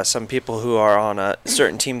some people who are on a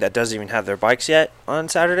certain team that doesn't even have their bikes yet on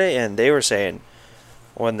Saturday, and they were saying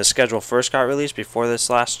when the schedule first got released before this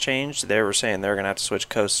last change, they were saying they were going to have to switch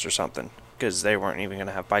coasts or something because they weren't even going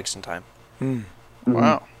to have bikes in time.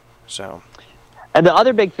 Wow. So, and the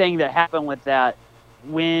other big thing that happened with that,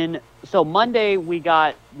 so Monday we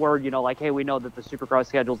got word, you know, like, hey, we know that the Supercross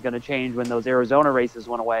schedule is going to change when those Arizona races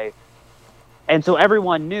went away. And so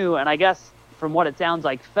everyone knew, and I guess from what it sounds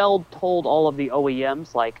like, Feld told all of the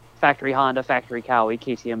OEMs, like Factory Honda, Factory Cowie,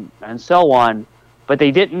 KTM, and so on, but they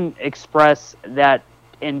didn't express that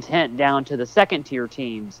intent down to the second tier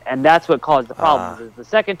teams, and that's what caused the problem. Is the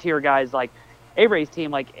second tier guys like A-Ray's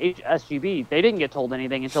team, like SGB, they didn't get told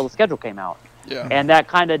anything until the schedule came out. Yeah. And that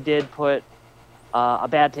kind of did put a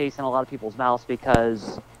bad taste in a lot of people's mouths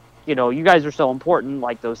because, you know, you guys are so important,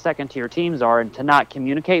 like those second tier teams are, and to not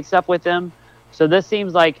communicate stuff with them. So this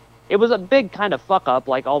seems like it was a big kind of fuck up,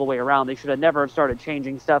 like all the way around. They should have never started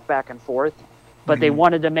changing stuff back and forth. But they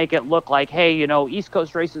wanted to make it look like, hey, you know, East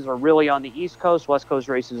Coast races are really on the East Coast, West Coast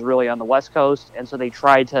races really on the West Coast. And so they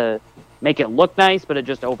tried to make it look nice, but it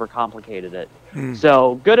just overcomplicated it.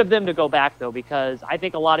 So good of them to go back, though, because I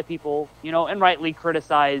think a lot of people, you know, and rightly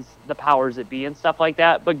criticize the powers that be and stuff like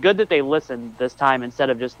that. But good that they listened this time instead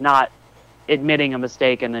of just not admitting a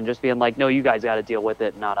mistake and then just being like, no, you guys got to deal with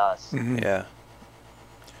it, not us. Yeah.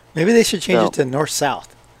 Maybe they should change it to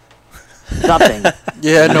north-south. Something.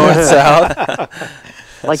 Yeah,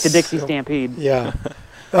 north-south. Like the Dixie Stampede. Yeah.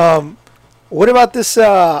 What about this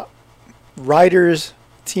riders,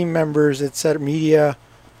 team members, etc., media?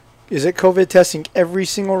 Is it COVID testing every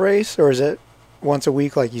single race, or is it once a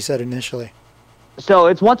week like you said initially? So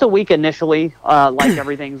it's once a week initially, like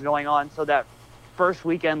everything's going on. So that first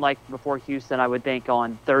weekend, like before Houston, I would think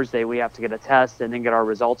on Thursday we have to get a test and then get our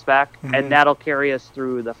results back. And that'll carry us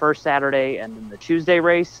through the first Saturday and then the Tuesday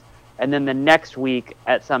race. And then the next week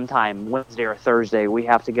at some time, Wednesday or Thursday, we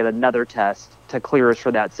have to get another test to clear us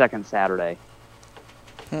for that second Saturday.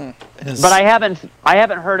 But I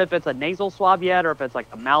haven't heard if it's a nasal swab yet or if it's like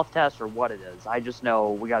a mouth test or what it is. I just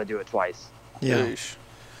know we got to do it twice. Yeah.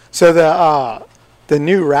 So the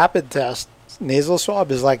new rapid test nasal swab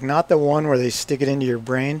is like not the one where they stick it into your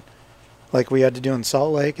brain like we had to do in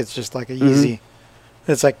Salt Lake. It's just like a easy.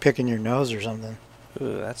 It's like picking your nose or something.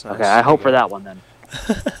 Ooh, that's nice. Okay, I hope for that one then.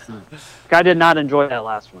 I did not enjoy that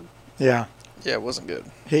last one. Yeah. Yeah, it wasn't good.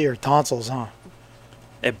 Hit your tonsils, huh?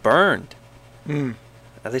 It burned.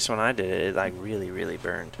 At least when I did it, it like really, really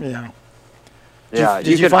burned. Yeah. Yeah.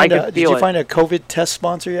 Did you find a COVID test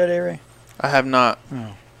sponsor yet, A-Ray? I have not.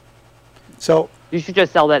 Oh. So you should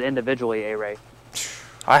just sell that individually, A-Ray.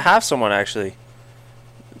 I have someone actually.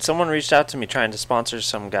 Someone reached out to me trying to sponsor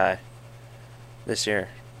some guy this year.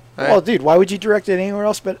 Well, dude, why would you direct it anywhere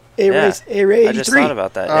else but A-Ray 83? I just thought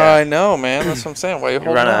about that. I know, man. That's what I'm saying. Why are you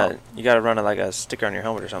holding out? You got to run it like a sticker on your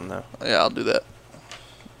helmet or something, though. Yeah, I'll do that.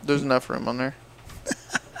 There's enough room on there.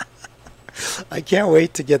 I can't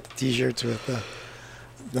wait to get the T-shirts with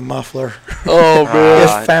the muffler. Oh,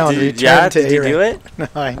 man. If found, dude, return to did you A-Ray. do it? No,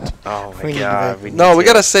 Oh, my we God. No, we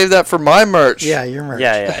got to save that for my merch. Yeah, your merch.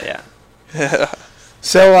 Yeah.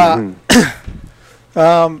 So,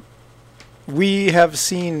 we have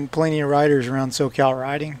seen plenty of riders around SoCal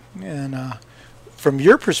riding, and from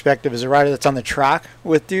your perspective as a rider that's on the track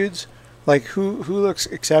with dudes, like who looks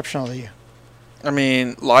exceptional to you? I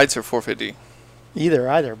mean, lights or 450?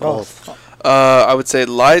 Either, both. I would say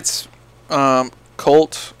lights,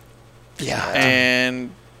 Colt,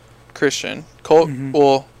 and Christian. Colt,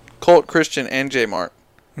 Colt, Christian, and J Mart.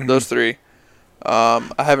 Those three. I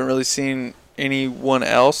haven't really seen anyone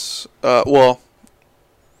else.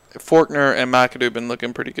 Faulkner and McAdoo have been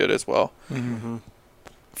looking pretty good as well.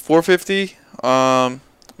 450,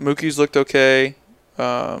 Mookie's looked okay.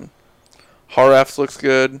 Haraf's looks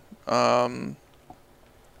good.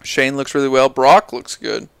 Shane looks really well. Brock looks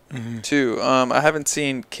good, too. I haven't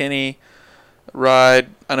seen Kenny ride.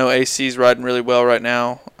 I know AC's riding really well right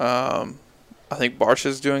now. I think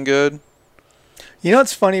Barsha's doing good. You know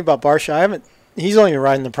what's funny about Barsha? He's only been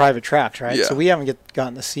riding the private tracks, right? Yeah. So we haven't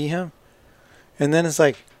gotten to see him. And then it's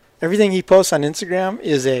like everything he posts on Instagram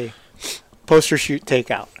is a poster shoot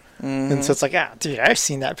takeout. And so it's like, dude, I've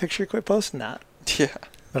seen that picture. Quit posting that. Yeah.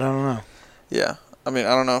 But I don't know. Yeah. I mean,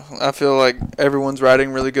 I don't know. I feel like everyone's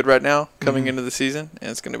riding really good right now coming into the season,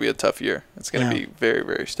 and it's going to be a tough year. It's going to be very,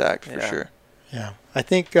 very stacked for sure. Yeah. I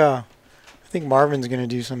think Marvin's going to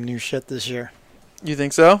do some new shit this year. You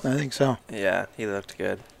think so? I think so. Yeah, he looked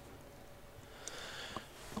good.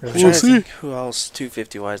 We'll see. Who else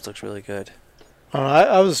 250 wise looks really good?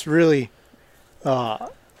 I was really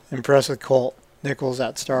impressed with Colt Nichols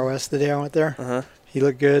at Star West the day I went there. He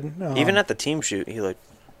looked good. Even at the team shoot, he looked.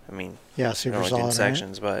 I mean, yeah, super solid. In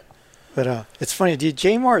sections, right? But it's funny, dude.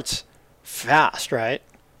 J Mart's fast, right?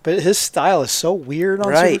 But his style is so weird on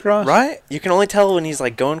Supercross. Right? You can only tell when he's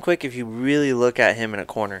like going quick if you really look at him in a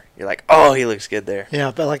corner. You're like, oh, he looks good there.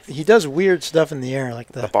 Yeah, but like he does weird stuff in the air, like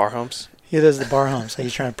the bar humps. He does the bar humps. Like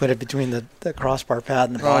he's trying to put it between the crossbar pad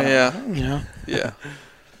and the bottom. Oh yeah, you know. Yeah.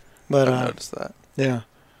 But I noticed that. Yeah,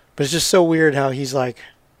 but it's just so weird how he's like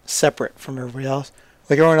separate from everybody else.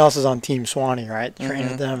 Like everyone else is on Team Swanee, right? Training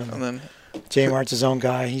with them, and then J Mart's his own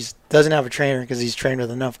guy. He doesn't have a trainer because he's trained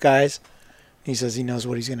with enough guys. He says he knows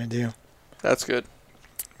what he's going to do. That's good.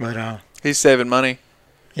 But he's saving money.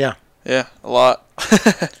 Yeah. Yeah, a lot.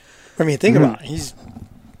 I mean, think about it. He's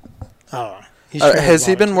has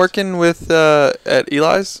he been working with at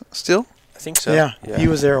Eli's still? I think so. Yeah, he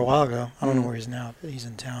was there a while ago. I don't know where he's now, but he's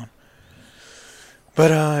in town.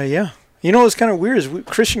 But yeah, you know what's kind of weird is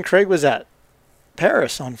Christian Craig was at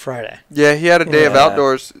Paris on Friday. Yeah, he had a day of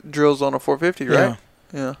outdoors drills on a 450, right?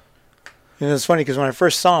 Yeah. And it's funny because when I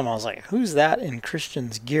first saw him, I was like, "Who's that in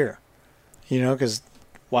Christian's gear?" You know, because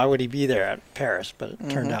why would he be there at Paris? But it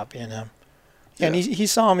turned out being him. Yeah. And he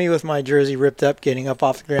saw me with my jersey ripped up, getting up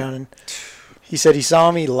off the ground, and he said he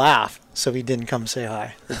saw me laugh, so he didn't come say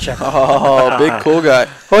hi or check. Oh, big cool guy.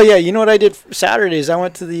 Oh yeah, you know what I did for Saturdays? I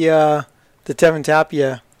went to the Tevin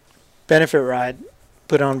Tapia benefit ride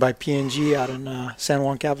put on by P&G out in San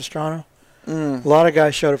Juan Capistrano. A lot of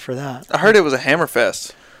guys showed up for that. I heard it was a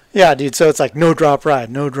Hammerfest. Yeah, dude. So it's like no drop ride. Right?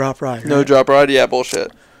 No drop ride? Yeah,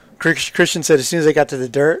 bullshit. Christian said as soon as they got to the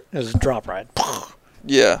dirt, it was a drop ride.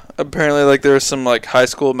 Yeah, apparently like there were some like high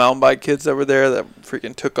school mountain bike kids that were there that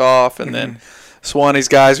freaking took off, and then Swanee's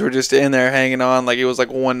guys were just in there hanging on like it was like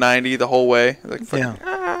 190 the whole way. Like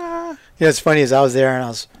Yeah, it's funny as I was there and I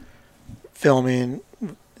was filming,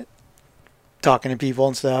 talking to people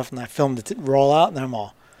and stuff, and I filmed the rollout, and then I'm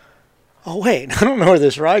all, oh wait, I don't know where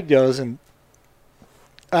this ride goes, and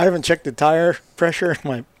I haven't checked the tire pressure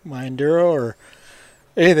in my Enduro or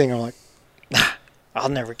anything. I'm like, I'll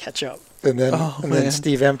never catch up. And then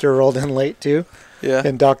Steve Emter rolled in late too. Yeah.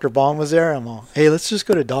 And Dr. Baum was there. I'm all, hey, let's just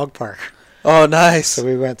go to Dog Park. Oh, nice. So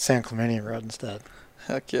we went San Clemente Road instead.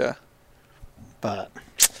 Heck yeah. But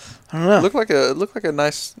I don't know. Looked like a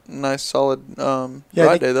nice solid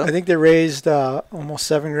ride day though. I think they raised almost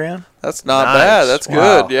 $7,000. That's not bad. That's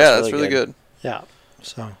good. Yeah, that's really good. Yeah.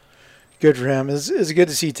 So good for him. It's good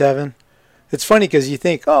to see Tevin. It's funny because you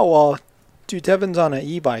think, oh well, dude, Tevin's on an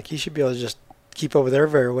e-bike. He should be able to just keep up with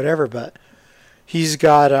everybody or whatever, but he's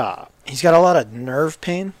got a lot of nerve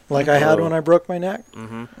pain like I had when I broke my neck.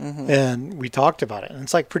 And we talked about it, and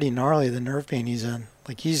it's like pretty gnarly, the nerve pain he's in.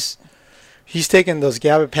 Like he's taking those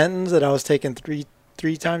gabapentins that I was taking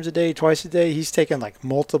three times a day, twice a day. He's taking like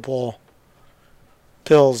multiple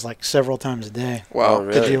pills like several times a day. Wow.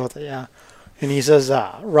 To deal with it. Yeah. And he says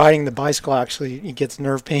riding the bicycle, actually he gets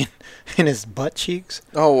nerve pain in his butt cheeks.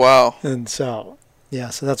 Oh wow. And so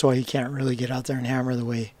so that's why he can't really get out there and hammer the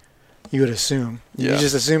way you would assume. You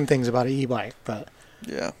just assume things about an e-bike, but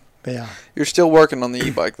yeah. You're still working on the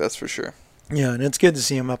e-bike, that's for sure. Yeah, and it's good to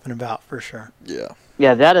see him up and about for sure. Yeah.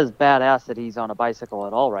 Yeah, that is badass that he's on a bicycle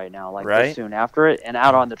at all right now, like this soon after it, and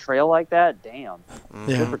out on the trail like that. Damn.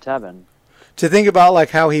 Good for Tevin. To think about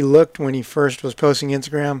like how he looked when he first was posting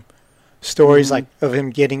Instagram stories, like of him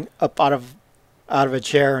getting up out of a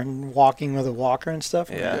chair and walking with a walker and stuff.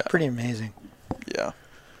 Yeah. Pretty amazing. Yeah.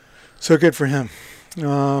 So good for him.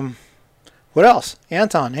 What else?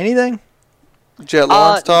 Anton, anything? Jet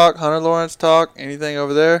Lawrence talk, Hunter Lawrence talk, anything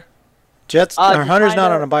over there? Hunter's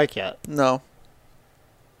not on a bike yet. No.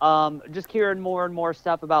 Just hearing more and more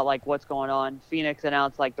stuff about like what's going on. Phoenix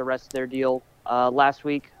announced like the rest of their deal last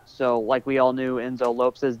week. So like we all knew, Enzo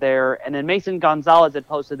Lopes is there, and then Mason Gonzalez had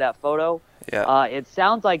posted that photo. Yeah. It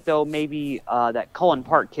sounds like though maybe that Cullen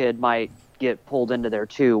Park kid might get pulled into there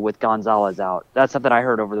too with Gonzalez out. That's something I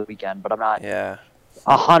heard over the weekend, but I'm not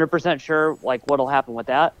 100% sure like what'll happen with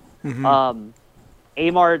that.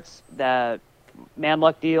 Amart's that Man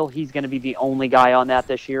Luck deal, he's going to be the only guy on that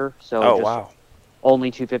this year. So only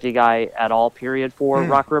 250 guy at all, period, for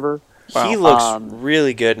Rock River. Wow. He looks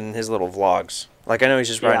really good in his little vlogs. Like I know he's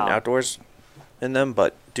just riding outdoors in them,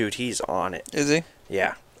 but dude, he's on it. Is he?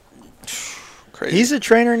 Yeah. Crazy. He's a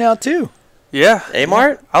trainer now too. Yeah,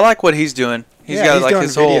 Amart? I like what he's doing. He's got like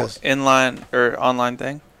his whole videos. inline or online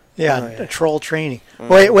thing. Yeah, a troll training.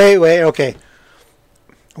 Wait, okay.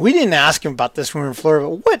 We didn't ask him about this when we were in Florida,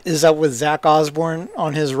 but what is up with Zach Osborne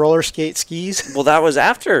on his roller skate skis? Well, that was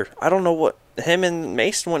after. I don't know what him and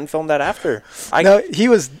Mason went and filmed that after. No, he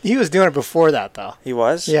was doing it before that though. He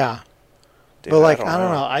was? Yeah. Dude, but like I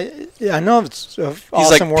don't know. I know it's he's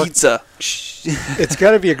awesome like work. Pizza. It's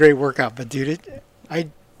got to be a great workout, but dude, it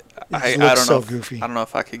looks so goofy. I don't know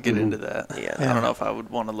if I could get into that. Yeah. I don't know if I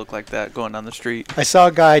would want to look like that going down the street. I saw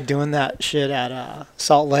a guy doing that shit at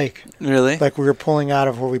Salt Lake. Really? Like we were pulling out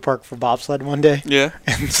of where we parked for bobsled one day. Yeah.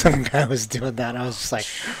 And some guy was doing that. I was just like,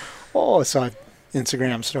 oh, so I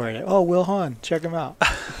Instagram story. Oh, Will Hahn, check him out.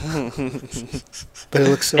 But it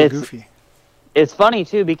looks so goofy. It's funny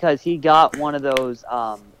too because he got one of those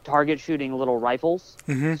target shooting little rifles.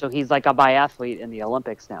 So he's like a biathlete in the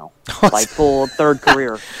Olympics now, like full third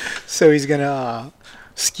career. So he's gonna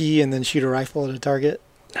ski and then shoot a rifle at a target.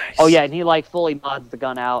 Nice. Oh yeah, and he like fully mods the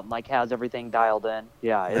gun out and like has everything dialed in.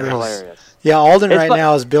 Yeah, it's hilarious. Yeah, Alden It's right fun-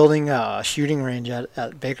 now is building a shooting range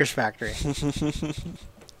at Baker's factory.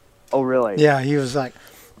 Oh really? Yeah, he was like,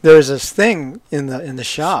 there was this thing in the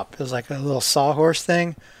shop. It was like a little sawhorse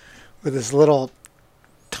thing with this little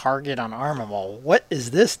target on arm. I'm all, what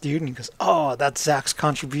is this, dude? And he goes, oh, that's Zach's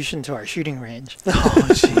contribution to our shooting range. Oh,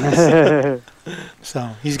 jeez.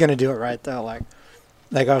 So he's gonna do it right though.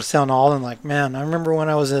 Like I was telling Alden, like, man, I remember when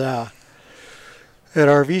I was at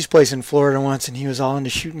RV's place in Florida once, and he was all into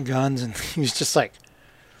shooting guns, and he was just like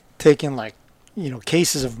taking like,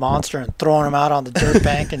 cases of Monster and throwing them out on the dirt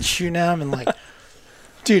bank and shooting them, and like,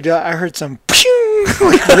 dude, I heard some pew,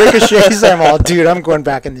 like ricochets. I'm all, dude, I'm going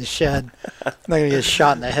back in this shed. I'm not gonna get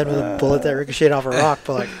shot in the head with a bullet that ricocheted off a rock,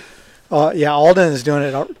 but like, yeah, Alden is doing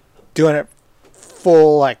it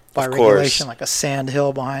full, like by regulation, like a sand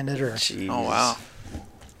hill behind it, or. Jeez. Oh wow.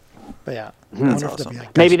 But yeah, That's awesome.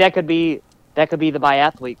 Maybe that could be the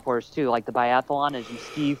biathlete course too. Like the biathlon is you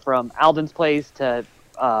ski from Alden's place to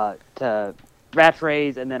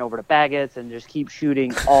Rattray's and then over to Baggett's and just keep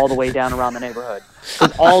shooting all the way down around the neighborhood.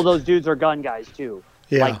 Because all those dudes are gun guys too.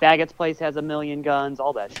 Yeah. Like Baggett's place has 1 million guns,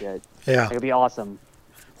 all that shit. Yeah. It could be awesome.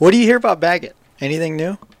 What do you hear about Baggett? Anything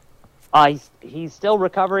new? He's still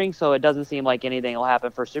recovering, so it doesn't seem like anything will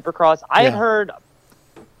happen for Supercross. I had heard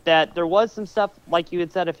that there was some stuff, like you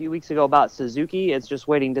had said a few weeks ago, about Suzuki. It's just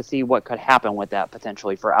waiting to see what could happen with that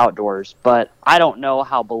potentially for outdoors. But I don't know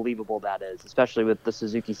how believable that is, especially with the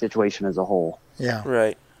Suzuki situation as a whole. Yeah.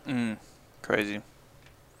 Right. Crazy.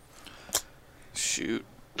 Shoot.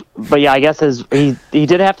 But yeah, I guess he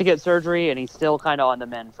did have to get surgery, and he's still kind of on the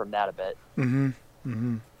mend from that a bit. Mm-hmm.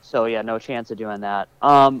 Mm-hmm. So yeah, no chance of doing that.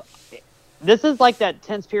 This is like that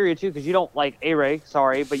tense period too, because you don't like A-Ray,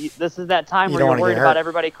 sorry, but this is that time where you're worried about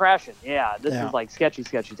everybody crashing. Yeah, this is like sketchy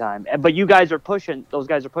time. But you guys are pushing; those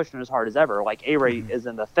guys are pushing as hard as ever. Like A-Ray is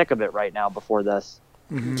in the thick of it right now. Before this.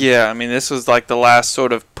 Mm-hmm. Yeah, I mean, this was like the last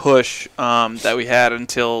sort of push that we had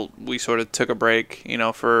until we sort of took a break,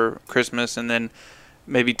 for Christmas, and then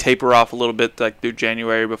maybe taper off a little bit like through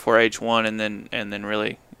January before H1, and then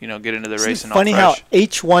really get into the racing. Funny how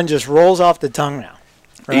H1 just rolls off the tongue now.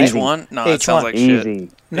 Right? H1? No, H1. it sounds like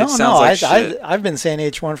shit. No, I've been saying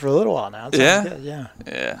H1 for a little while now. Yeah?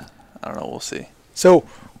 Yeah. I don't know. We'll see. So,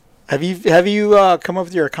 have you come up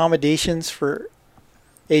with your accommodations for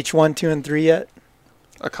H1, 2, and 3 yet?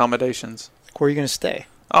 Accommodations? Like where are you going to stay?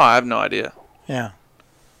 Oh, I have no idea. Yeah.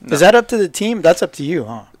 No. Is that up to the team? That's up to you,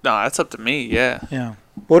 huh? No, that's up to me, yeah. Yeah.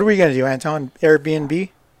 What are we going to do, Anton? Airbnb?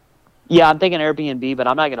 Yeah, I'm thinking Airbnb, but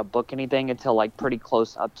I'm not going to book anything until like pretty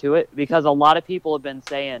close up to it, because a lot of people have been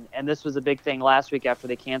saying, and this was a big thing last week after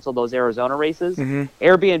they canceled those Arizona races,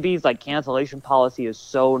 Airbnb's like cancellation policy is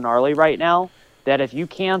so gnarly right now that if you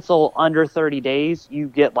cancel under 30 days, you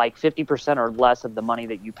get like 50% or less of the money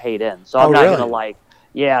that you paid in. So I'm not going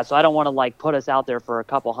to so I don't want to put us out there for a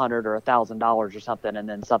couple $100 or $1,000 or something, and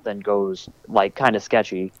then something goes like kind of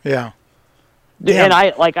sketchy. Yeah. And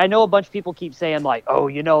I know a bunch of people keep saying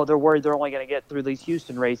oh, they're worried they're only going to get through these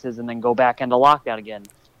Houston races and then go back into lockdown again.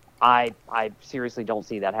 I seriously don't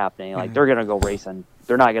see that happening. They're going to go racing.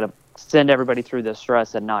 They're not going to send everybody through this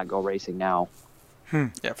stress and not go racing now.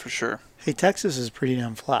 Yeah, for sure. Hey, Texas is pretty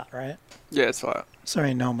damn flat, right? Yeah, it's flat. So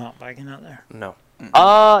ain't no mountain biking out there. No.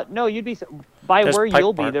 No, you'd be by There's where Pike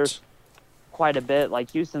you'll Barns. be. There's quite a bit.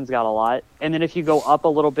 Like Houston's got a lot, and then if you go up a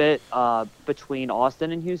little bit between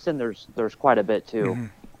Austin and Houston, there's quite a bit too.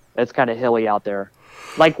 It's kind of hilly out there,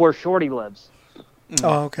 like where Shorty lives.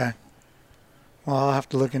 Oh, okay. Well, I'll have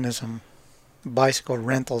to look into some bicycle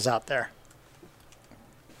rentals out there.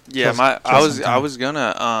 Yeah, I was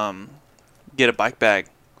gonna get a bike bag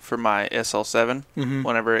for my SL7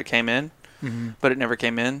 whenever it came in, but it never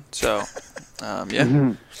came in. So,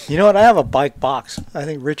 yeah. You know what? I have a bike box. I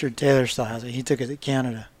think Richard Taylor still has it. He took it to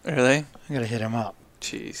Canada. Really? I gotta hit him up.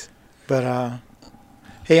 Jeez. But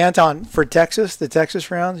hey, Anton, for Texas, the Texas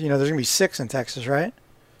rounds, there's gonna be 6 in Texas, right?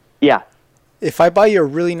 Yeah. If I buy you a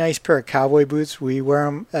really nice pair of cowboy boots, will you wear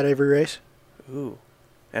them at every race? Ooh.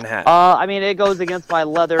 And hat. I mean, it goes against my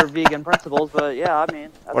leather vegan principles, but yeah, I mean,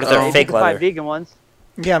 what if they're fake leather? Vegan ones.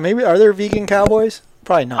 Yeah, maybe. Are there vegan cowboys?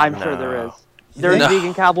 Probably not. I'm sure there is. There's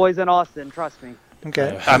vegan cowboys in Austin. Trust me.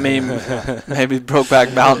 Okay. I mean, maybe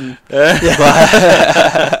Brokeback Mountain.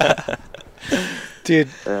 Dude.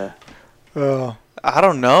 I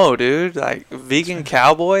don't know, dude. Like vegan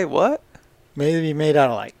cowboy, what? Maybe made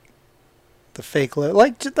out of the fake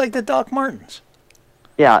leather, just like the Doc Martens.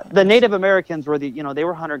 Yeah, the Native Americans were they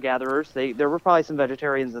were hunter gatherers. There were probably some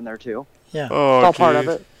vegetarians in there too. Yeah. It's all part of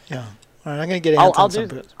it. Yeah. All right, I'm gonna get Anton some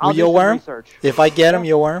boots. You'll wear them? If I get them,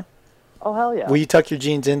 you'll wear them? Oh, hell yeah. Will you tuck your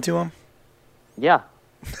jeans into them? Yeah.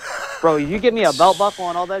 Bro, you give me a belt buckle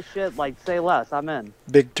and all that shit, like, say less. I'm in.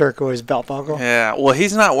 Big turquoise belt buckle. Yeah. Well,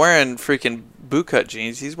 he's not wearing freaking bootcut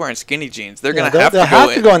jeans. He's wearing skinny jeans. They're gonna they'll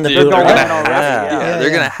have to go in the boot. They're right?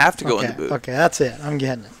 they're gonna have to go in the boot. Okay, that's it. I'm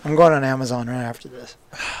getting it. I'm going on Amazon right after this.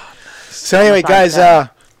 So anyway, guys,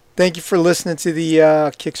 thank you for listening to the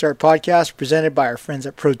Kickstart podcast presented by our friends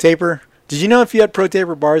at Pro Taper. Did you know if you had Pro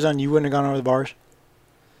Taper bars on, you wouldn't have gone over the bars?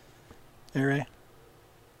 Hey, Ray?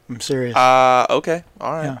 I'm serious. Okay.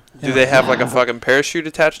 All right. Yeah. Do they have like a fucking parachute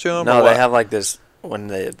attached to them? No, they have like this, when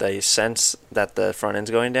they sense that the front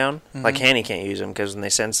end's going down, like Mhm. Hanny can't use them because when they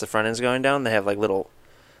sense the front end's going down, they have like little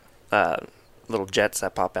jets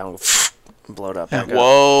that pop out and blow it up. Yeah.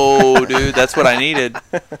 Whoa, dude, that's what I needed.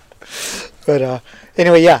 But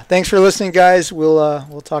anyway, yeah, thanks for listening, guys.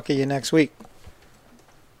 We'll talk to you next week.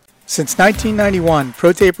 Since 1991,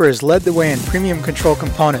 Pro Taper has led the way in premium control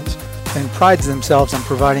components and prides themselves on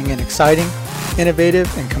providing an exciting, innovative,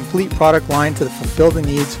 and complete product line to fulfill the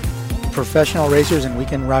needs of professional racers and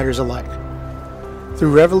weekend riders alike.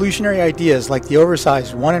 Through revolutionary ideas like the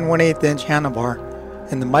oversized 1 1/8 inch handlebar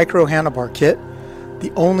and the micro handlebar kit,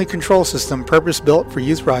 the only control system purpose-built for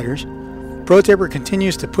youth riders, Pro Taper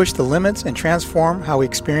continues to push the limits and transform how we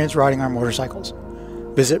experience riding our motorcycles.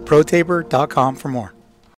 Visit ProTaper.com for more.